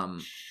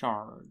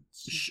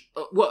shards.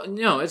 Well,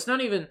 no, it's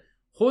not even.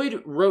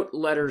 Hoyd wrote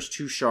letters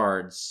to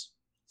shards,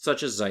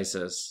 such as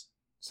Xysis.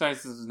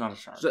 Xysis is not a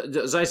shard.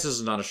 Xysis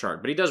is not a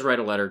shard, but he does write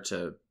a letter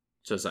to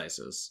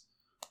Xysis.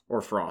 Or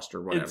Frost,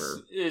 or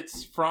whatever.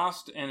 It's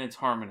Frost and it's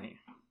Harmony.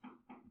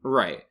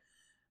 Right.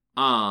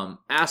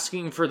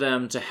 Asking for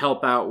them to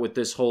help out with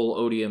this whole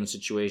Odium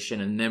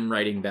situation, and them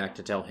writing back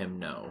to tell him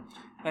no.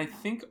 I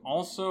think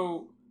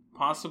also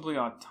possibly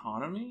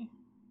Autonomy?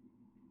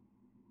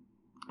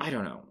 I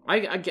don't know. I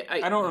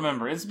don't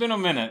remember. It's been a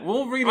minute.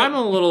 We'll read it. I'm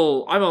a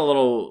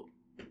little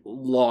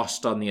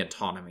lost on the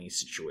Autonomy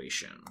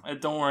situation.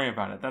 Don't worry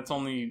about it. That's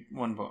only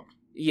one book.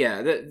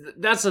 Yeah,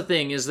 that's the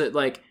thing, is that,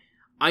 like,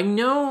 I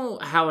know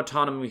how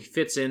Autonomy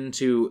fits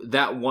into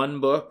that one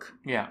book.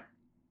 Yeah.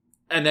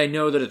 And I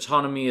know that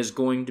Autonomy is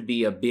going to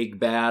be a big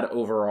bad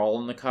overall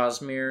in the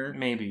Cosmere.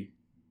 Maybe.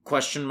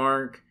 Question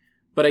mark.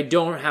 But I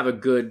don't have a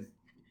good...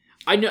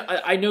 I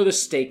know the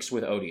stakes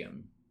with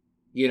Odium.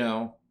 You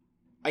know?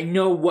 I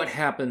know what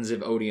happens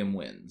if Odium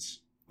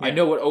wins. Yeah. I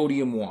know what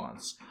Odium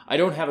wants. I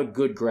don't have a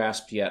good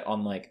grasp yet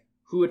on, like,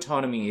 who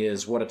Autonomy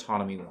is, what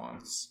Autonomy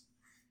wants.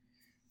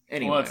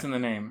 Anyway. Well, it's in the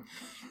name.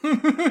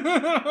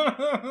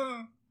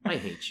 I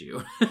hate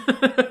you.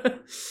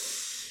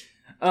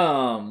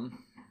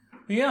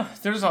 Yeah,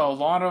 there's a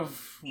lot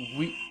of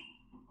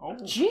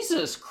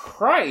Jesus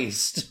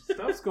Christ.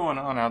 Stuff's going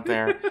on out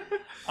there. There's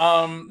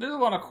a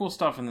lot of cool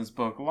stuff in this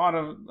book. A lot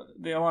of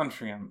the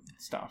Elantrian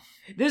stuff.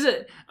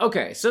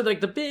 So like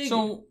the big...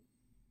 So,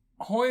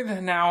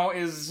 Hoyd now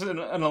is an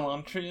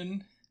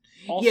Elantrian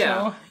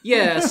also?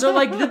 Yeah, so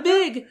like the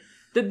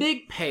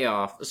big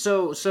payoff.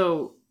 So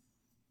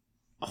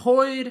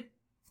Hoyd,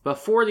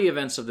 before the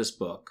events of this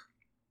book,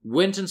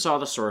 went and saw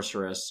the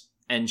sorceress,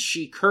 and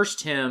she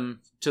cursed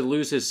him to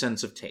lose his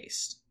sense of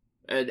taste.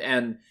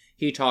 And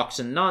he talks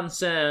in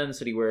nonsense,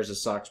 and he wears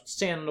his socks with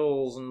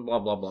sandals, and blah,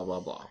 blah, blah, blah,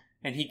 blah.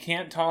 And he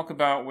can't talk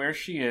about where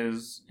she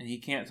is, and he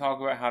can't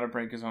talk about how to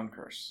break his own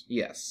curse.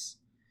 Yes.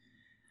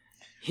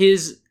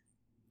 His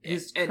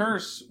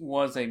curse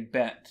was a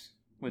bet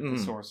with the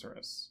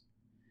sorceress.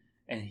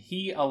 And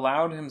he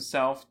allowed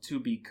himself to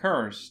be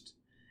cursed,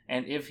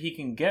 and if he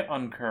can get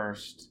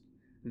uncursed,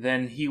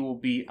 then he will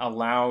be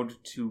allowed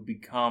to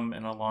become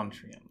an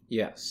Elantrian.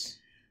 Yes.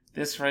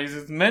 This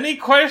raises many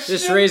questions.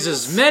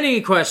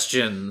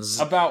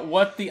 About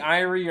what the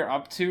Eyrie are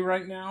up to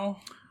right now.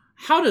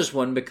 How does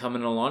one become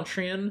an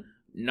Elantrian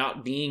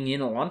not being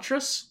in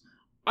Elantris?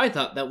 I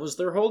thought that was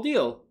their whole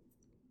deal.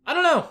 I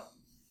don't know.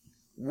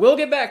 We'll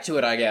get back to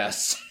it, I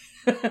guess.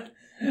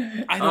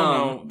 I don't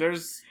know.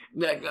 There's...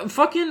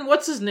 Fucking,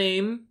 what's his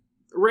name?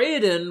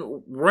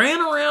 Raiden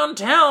ran around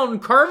town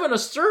carving a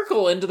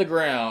circle into the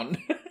ground.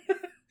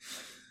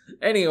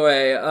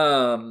 Anyway,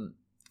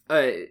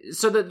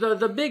 so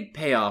the big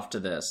payoff to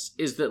this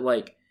is that,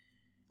 like,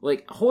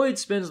 Hoyd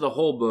spends the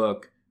whole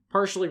book,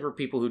 partially for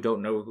people who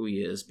don't know who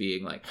he is,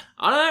 being like,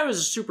 I was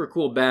a super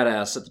cool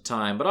badass at the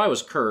time, but I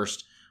was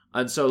cursed.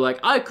 And so, like,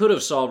 I could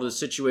have solved the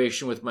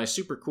situation with my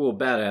super cool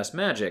badass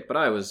magic, but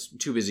I was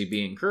too busy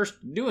being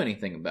cursed to do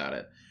anything about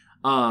it.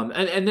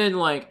 And then,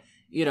 like,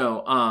 you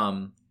know,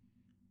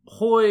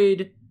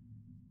 Hoyd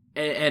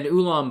and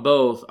Ulam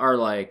both are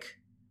like,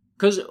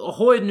 because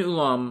Hoyd and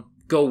Ulam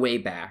go way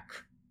back.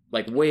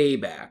 Like, way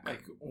back.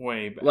 Like,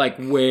 way back. Like,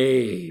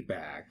 way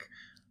back.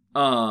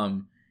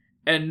 And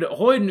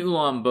Hoyd and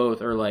Ulam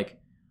both are like,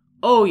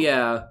 oh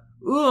yeah,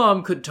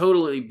 Ulam could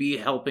totally be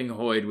helping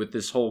Hoyd with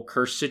this whole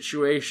curse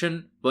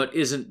situation, but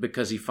isn't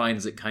because he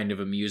finds it kind of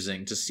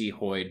amusing to see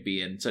Hoyd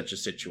be in such a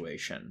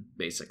situation,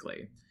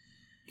 basically.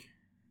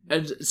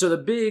 And so the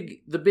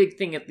big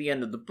thing at the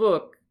end of the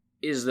book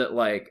is that,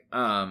 like,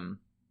 Hoyd,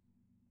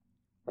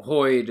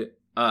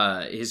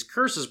 his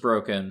curse is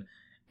broken,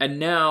 and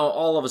now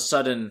all of a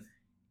sudden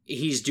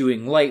he's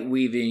doing light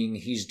weaving,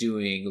 he's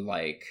doing,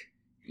 like,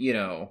 you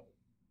know...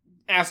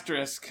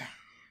 Asterisk.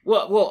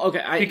 Well,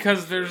 okay,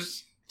 because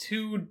there's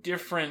 2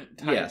 different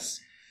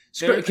types.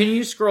 Yes. Can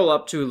you scroll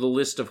up to the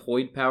list of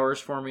Hoyd powers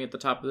for me at the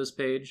top of this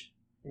page?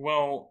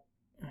 Well,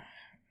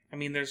 I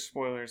mean, there's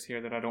spoilers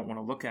here that I don't want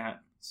to look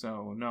at,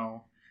 so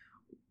no.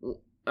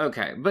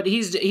 Okay, but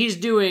he's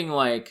doing,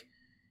 like,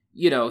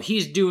 you know,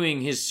 he's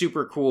doing his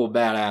super cool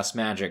badass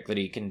magic that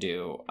he can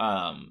do,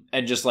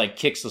 and just, like,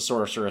 kicks the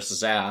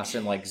sorceress's ass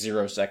in, like,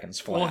 0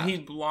 seconds flat. Well, he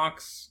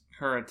blocks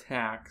her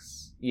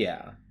attacks.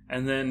 Yeah.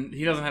 And then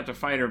he doesn't have to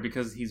fight her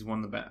because he's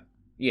won the bet.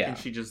 Yeah. And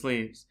she just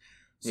leaves.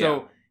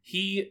 So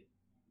he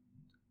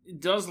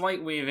does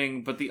light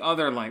weaving, but the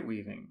other light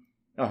weaving.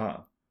 Uh-huh.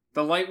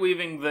 The light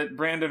weaving that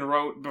Brandon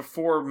wrote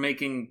before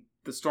making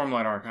the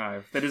Stormlight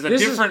Archive. That is a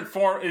different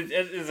form. It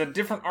is a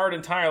different art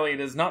entirely.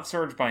 It is not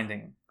surge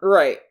binding.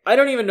 Right. I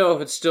don't even know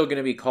if it's still going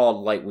to be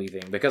called light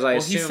weaving, because I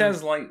assume... he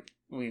says light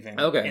weaving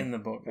in the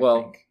book,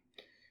 I think.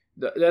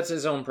 That's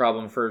his own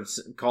problem for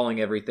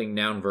calling everything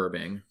noun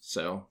verbing,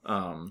 so...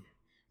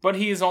 But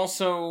he's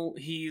also...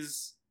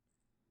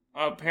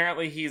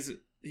 Apparently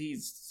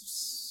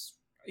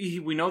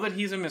we know that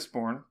he's a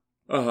Mistborn.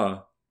 Uh-huh.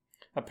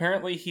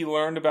 Apparently he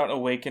learned about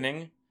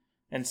Awakening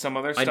and some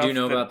other stuff. I do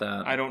know about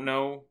that. I don't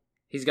know.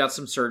 He's got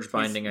some surge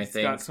binding, I think.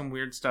 He's got some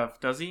weird stuff.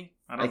 Does he?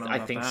 I don't know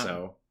about I think that.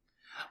 so.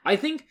 I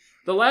think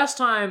the last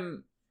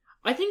time...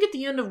 I think at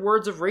the end of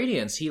Words of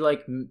Radiance, he,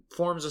 like,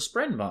 forms a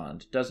Spren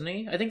bond, doesn't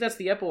he? I think that's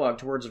the epilogue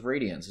to Words of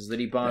Radiance, is that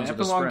he bonds with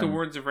a Spren. The epilogue to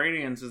Words of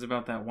Radiance is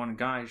about that one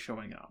guy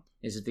showing up.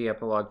 Is it the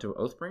epilogue to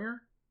Oathbringer?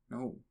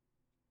 No.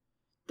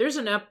 There's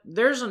a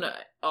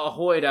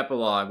Hoyd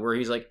epilogue where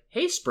he's like,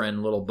 hey,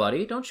 Spren, little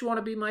buddy, don't you want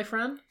to be my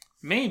friend?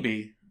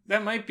 Maybe.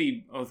 That might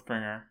be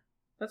Oathbringer.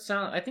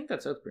 I think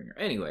that's Oathbringer.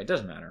 Anyway, it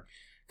doesn't matter.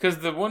 Because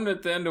the one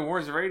at the end of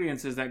Words of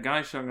Radiance is that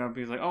guy showing up.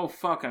 He's like, oh,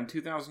 fuck, I'm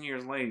 2,000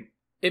 years late.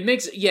 It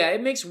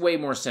makes way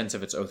more sense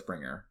if it's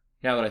Oathbringer,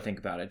 now that I think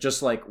about it.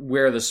 Just, like,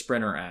 where the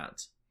Spren are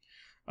at.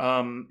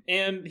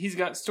 And he's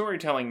got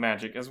storytelling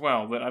magic as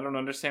well, but I don't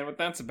understand what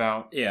that's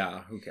about.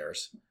 Yeah, who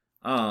cares?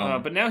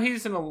 But now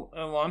he's an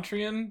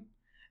Elantrian,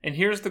 and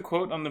here's the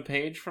quote on the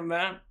page from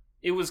that.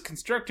 It was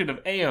constructed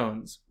of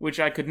aeons, which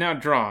I could now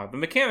draw. The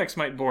mechanics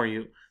might bore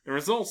you. The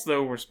results,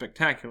 though, were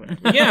spectacular.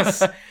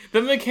 Yes,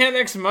 the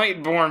mechanics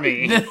might bore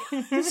me.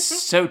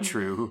 So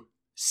true.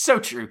 So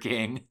true,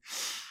 King.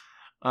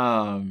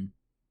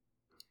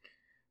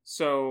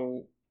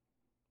 So,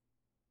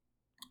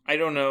 I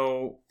don't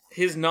know.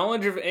 His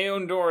knowledge of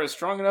Aeon Door is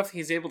strong enough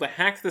he's able to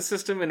hack the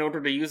system in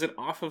order to use it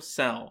off of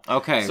Cell.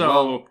 Okay, so,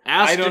 well,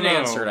 asked and know.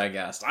 answered, I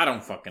guess. I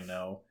don't fucking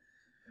know.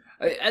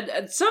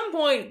 At some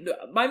point,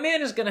 my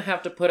man is gonna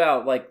have to put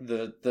out, like,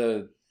 that's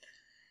the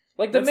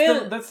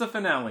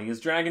finale, is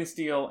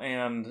Dragonsteel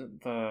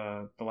and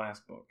the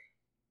last book.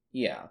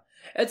 Yeah.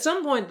 At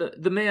some point,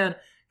 the man...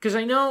 Because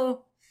I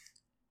know,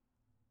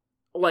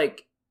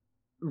 like,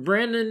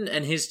 Brandon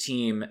and his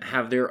team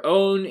have their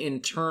own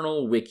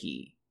internal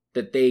wiki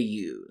that they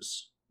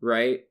use,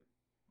 right?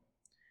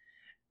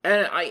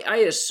 And I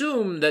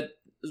assume that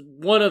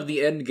one of the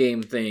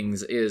endgame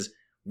things is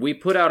we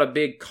put out a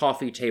big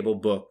coffee table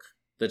book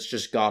that's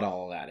just got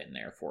all of that in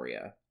there for you.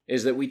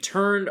 Is that we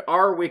turned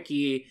our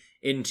wiki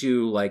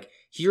into, like,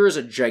 here's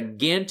a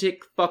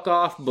gigantic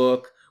fuck-off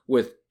book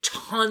with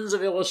tons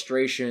of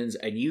illustrations,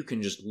 and you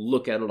can just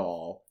look at it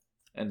all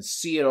and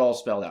see it all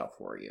spelled out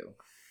for you.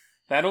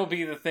 That'll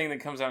be the thing that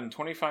comes out in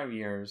 25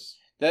 years.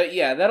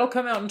 That'll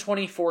come out in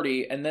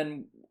 2040, and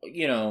then,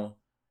 you know,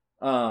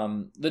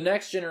 the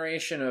next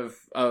generation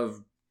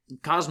of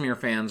Cosmere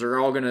fans are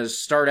all going to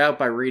start out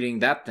by reading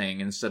that thing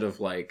instead of,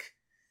 like,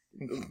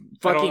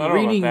 fucking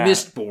reading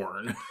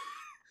Mistborn.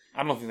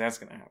 I don't think that's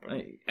going to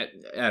happen.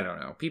 I don't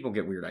know. People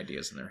get weird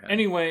ideas in their head.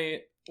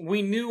 Anyway,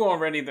 we knew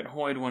already that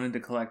Hoyd wanted to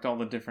collect all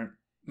the different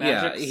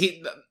magics.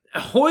 Yeah,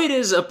 Hoyd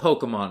is a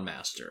Pokemon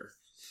master.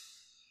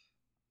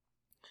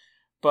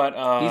 But,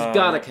 he's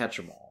got to catch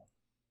them all.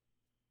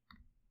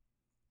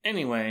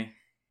 Anyway.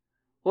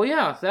 Well,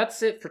 yeah,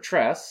 that's it for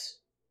Tress.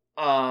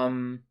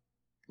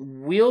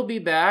 We'll be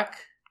back.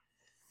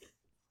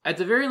 At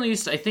the very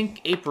least, I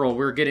think April,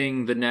 we're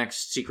getting the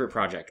next Secret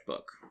Project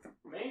book.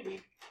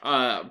 Maybe.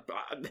 I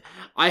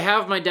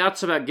have my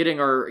doubts about getting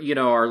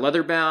our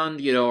leather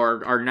bound,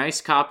 our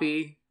nice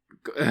copy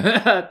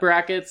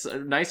brackets, a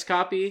nice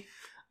copy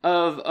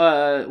of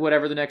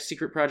whatever the next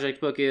Secret Project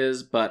book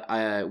is, but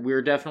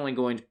we're definitely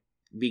going to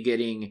be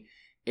getting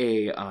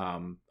a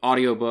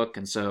audiobook,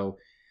 and so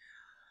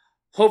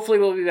hopefully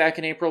we'll be back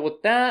in April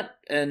with that,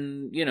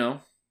 and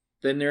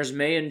then there's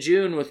May and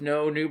June with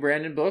no new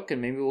Brandon book,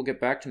 and maybe we'll get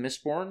back to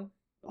Mistborn.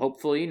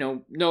 Hopefully,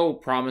 no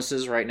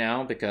promises right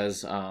now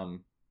because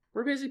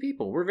we're busy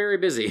people. We're very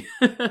busy.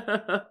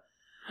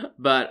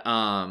 But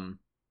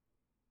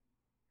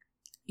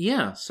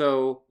yeah,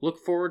 so look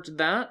forward to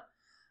that.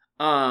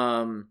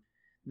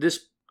 This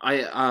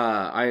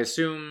I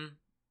assume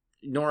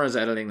Nora's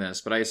editing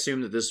this, but I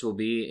assume that this will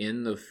be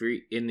in the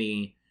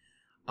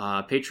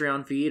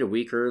Patreon feed a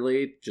week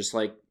early, just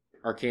like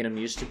Arcanum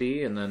used to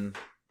be, and then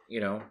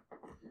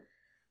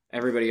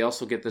everybody else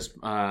will get this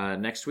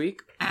next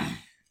week.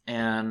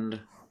 And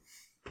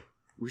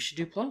we should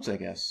do plugs, I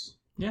guess.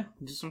 Yeah,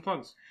 do some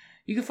plugs.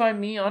 You can find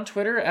me on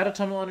Twitter at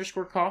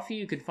 @autumnal_coffee.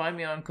 You can find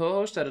me on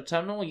co-host at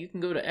Autumnal. You can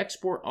go to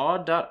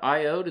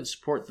exportaud.io to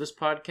support this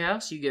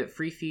podcast. You get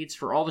free feeds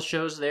for all the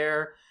shows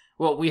there.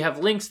 Well, we have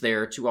links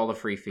there to all the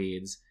free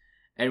feeds.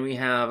 And we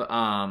have,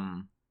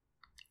 for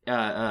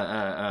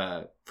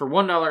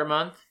 $1 a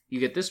month, you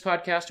get this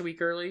podcast a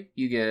week early.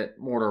 You get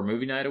Mordor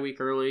Movie Night a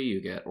week early.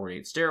 You get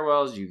Ornate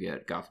Stairwells. You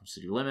get Gotham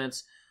City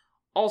Limits.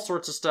 All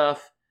sorts of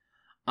stuff.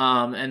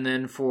 And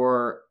then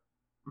for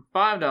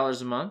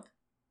 $5 a month,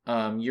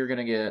 you're going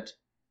to get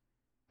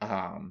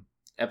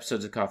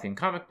episodes of Coffee and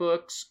Comic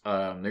Books.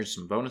 There's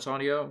some bonus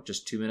audio,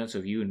 just 2 minutes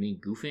of you and me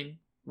goofing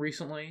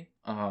recently.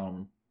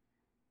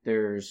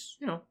 There's,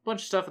 a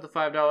bunch of stuff at the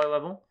 $5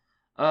 level.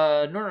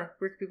 Nora,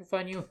 where can people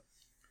find you?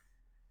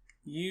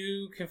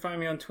 You can find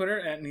me on Twitter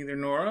at Neither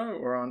Nora,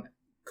 or on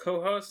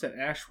co-host at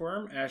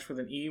Ashworm, Ash with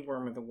an E,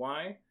 Worm with a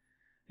Y.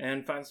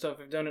 And find stuff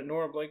I've done at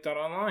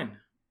norablake.online.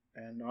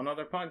 And on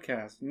other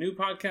podcasts. New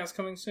podcast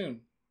coming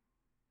soon.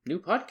 New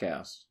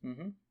podcast?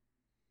 Mm-hmm.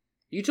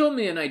 You told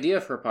me an idea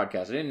for a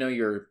podcast. I didn't know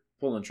you were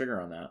pulling the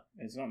trigger on that.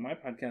 It's not my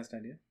podcast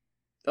idea.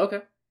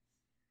 Okay.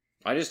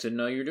 I just didn't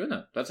know you were doing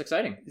that. That's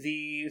exciting.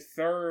 The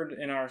third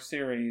in our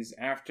series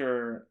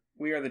after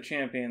We Are the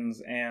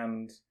Champions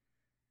and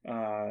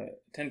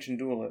Attention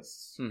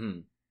Duelists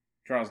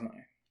draws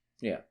nigh.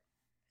 Yeah.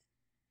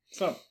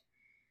 So,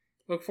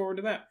 look forward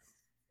to that.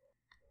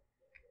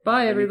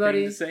 Bye,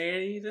 everybody. To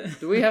say anything?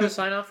 Do we have a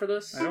sign off for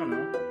this? I don't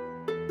know.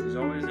 There's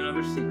always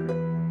another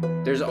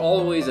secret. There's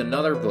always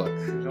another book.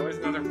 There's always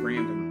another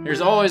Brandon.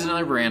 There's always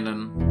another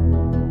Brandon.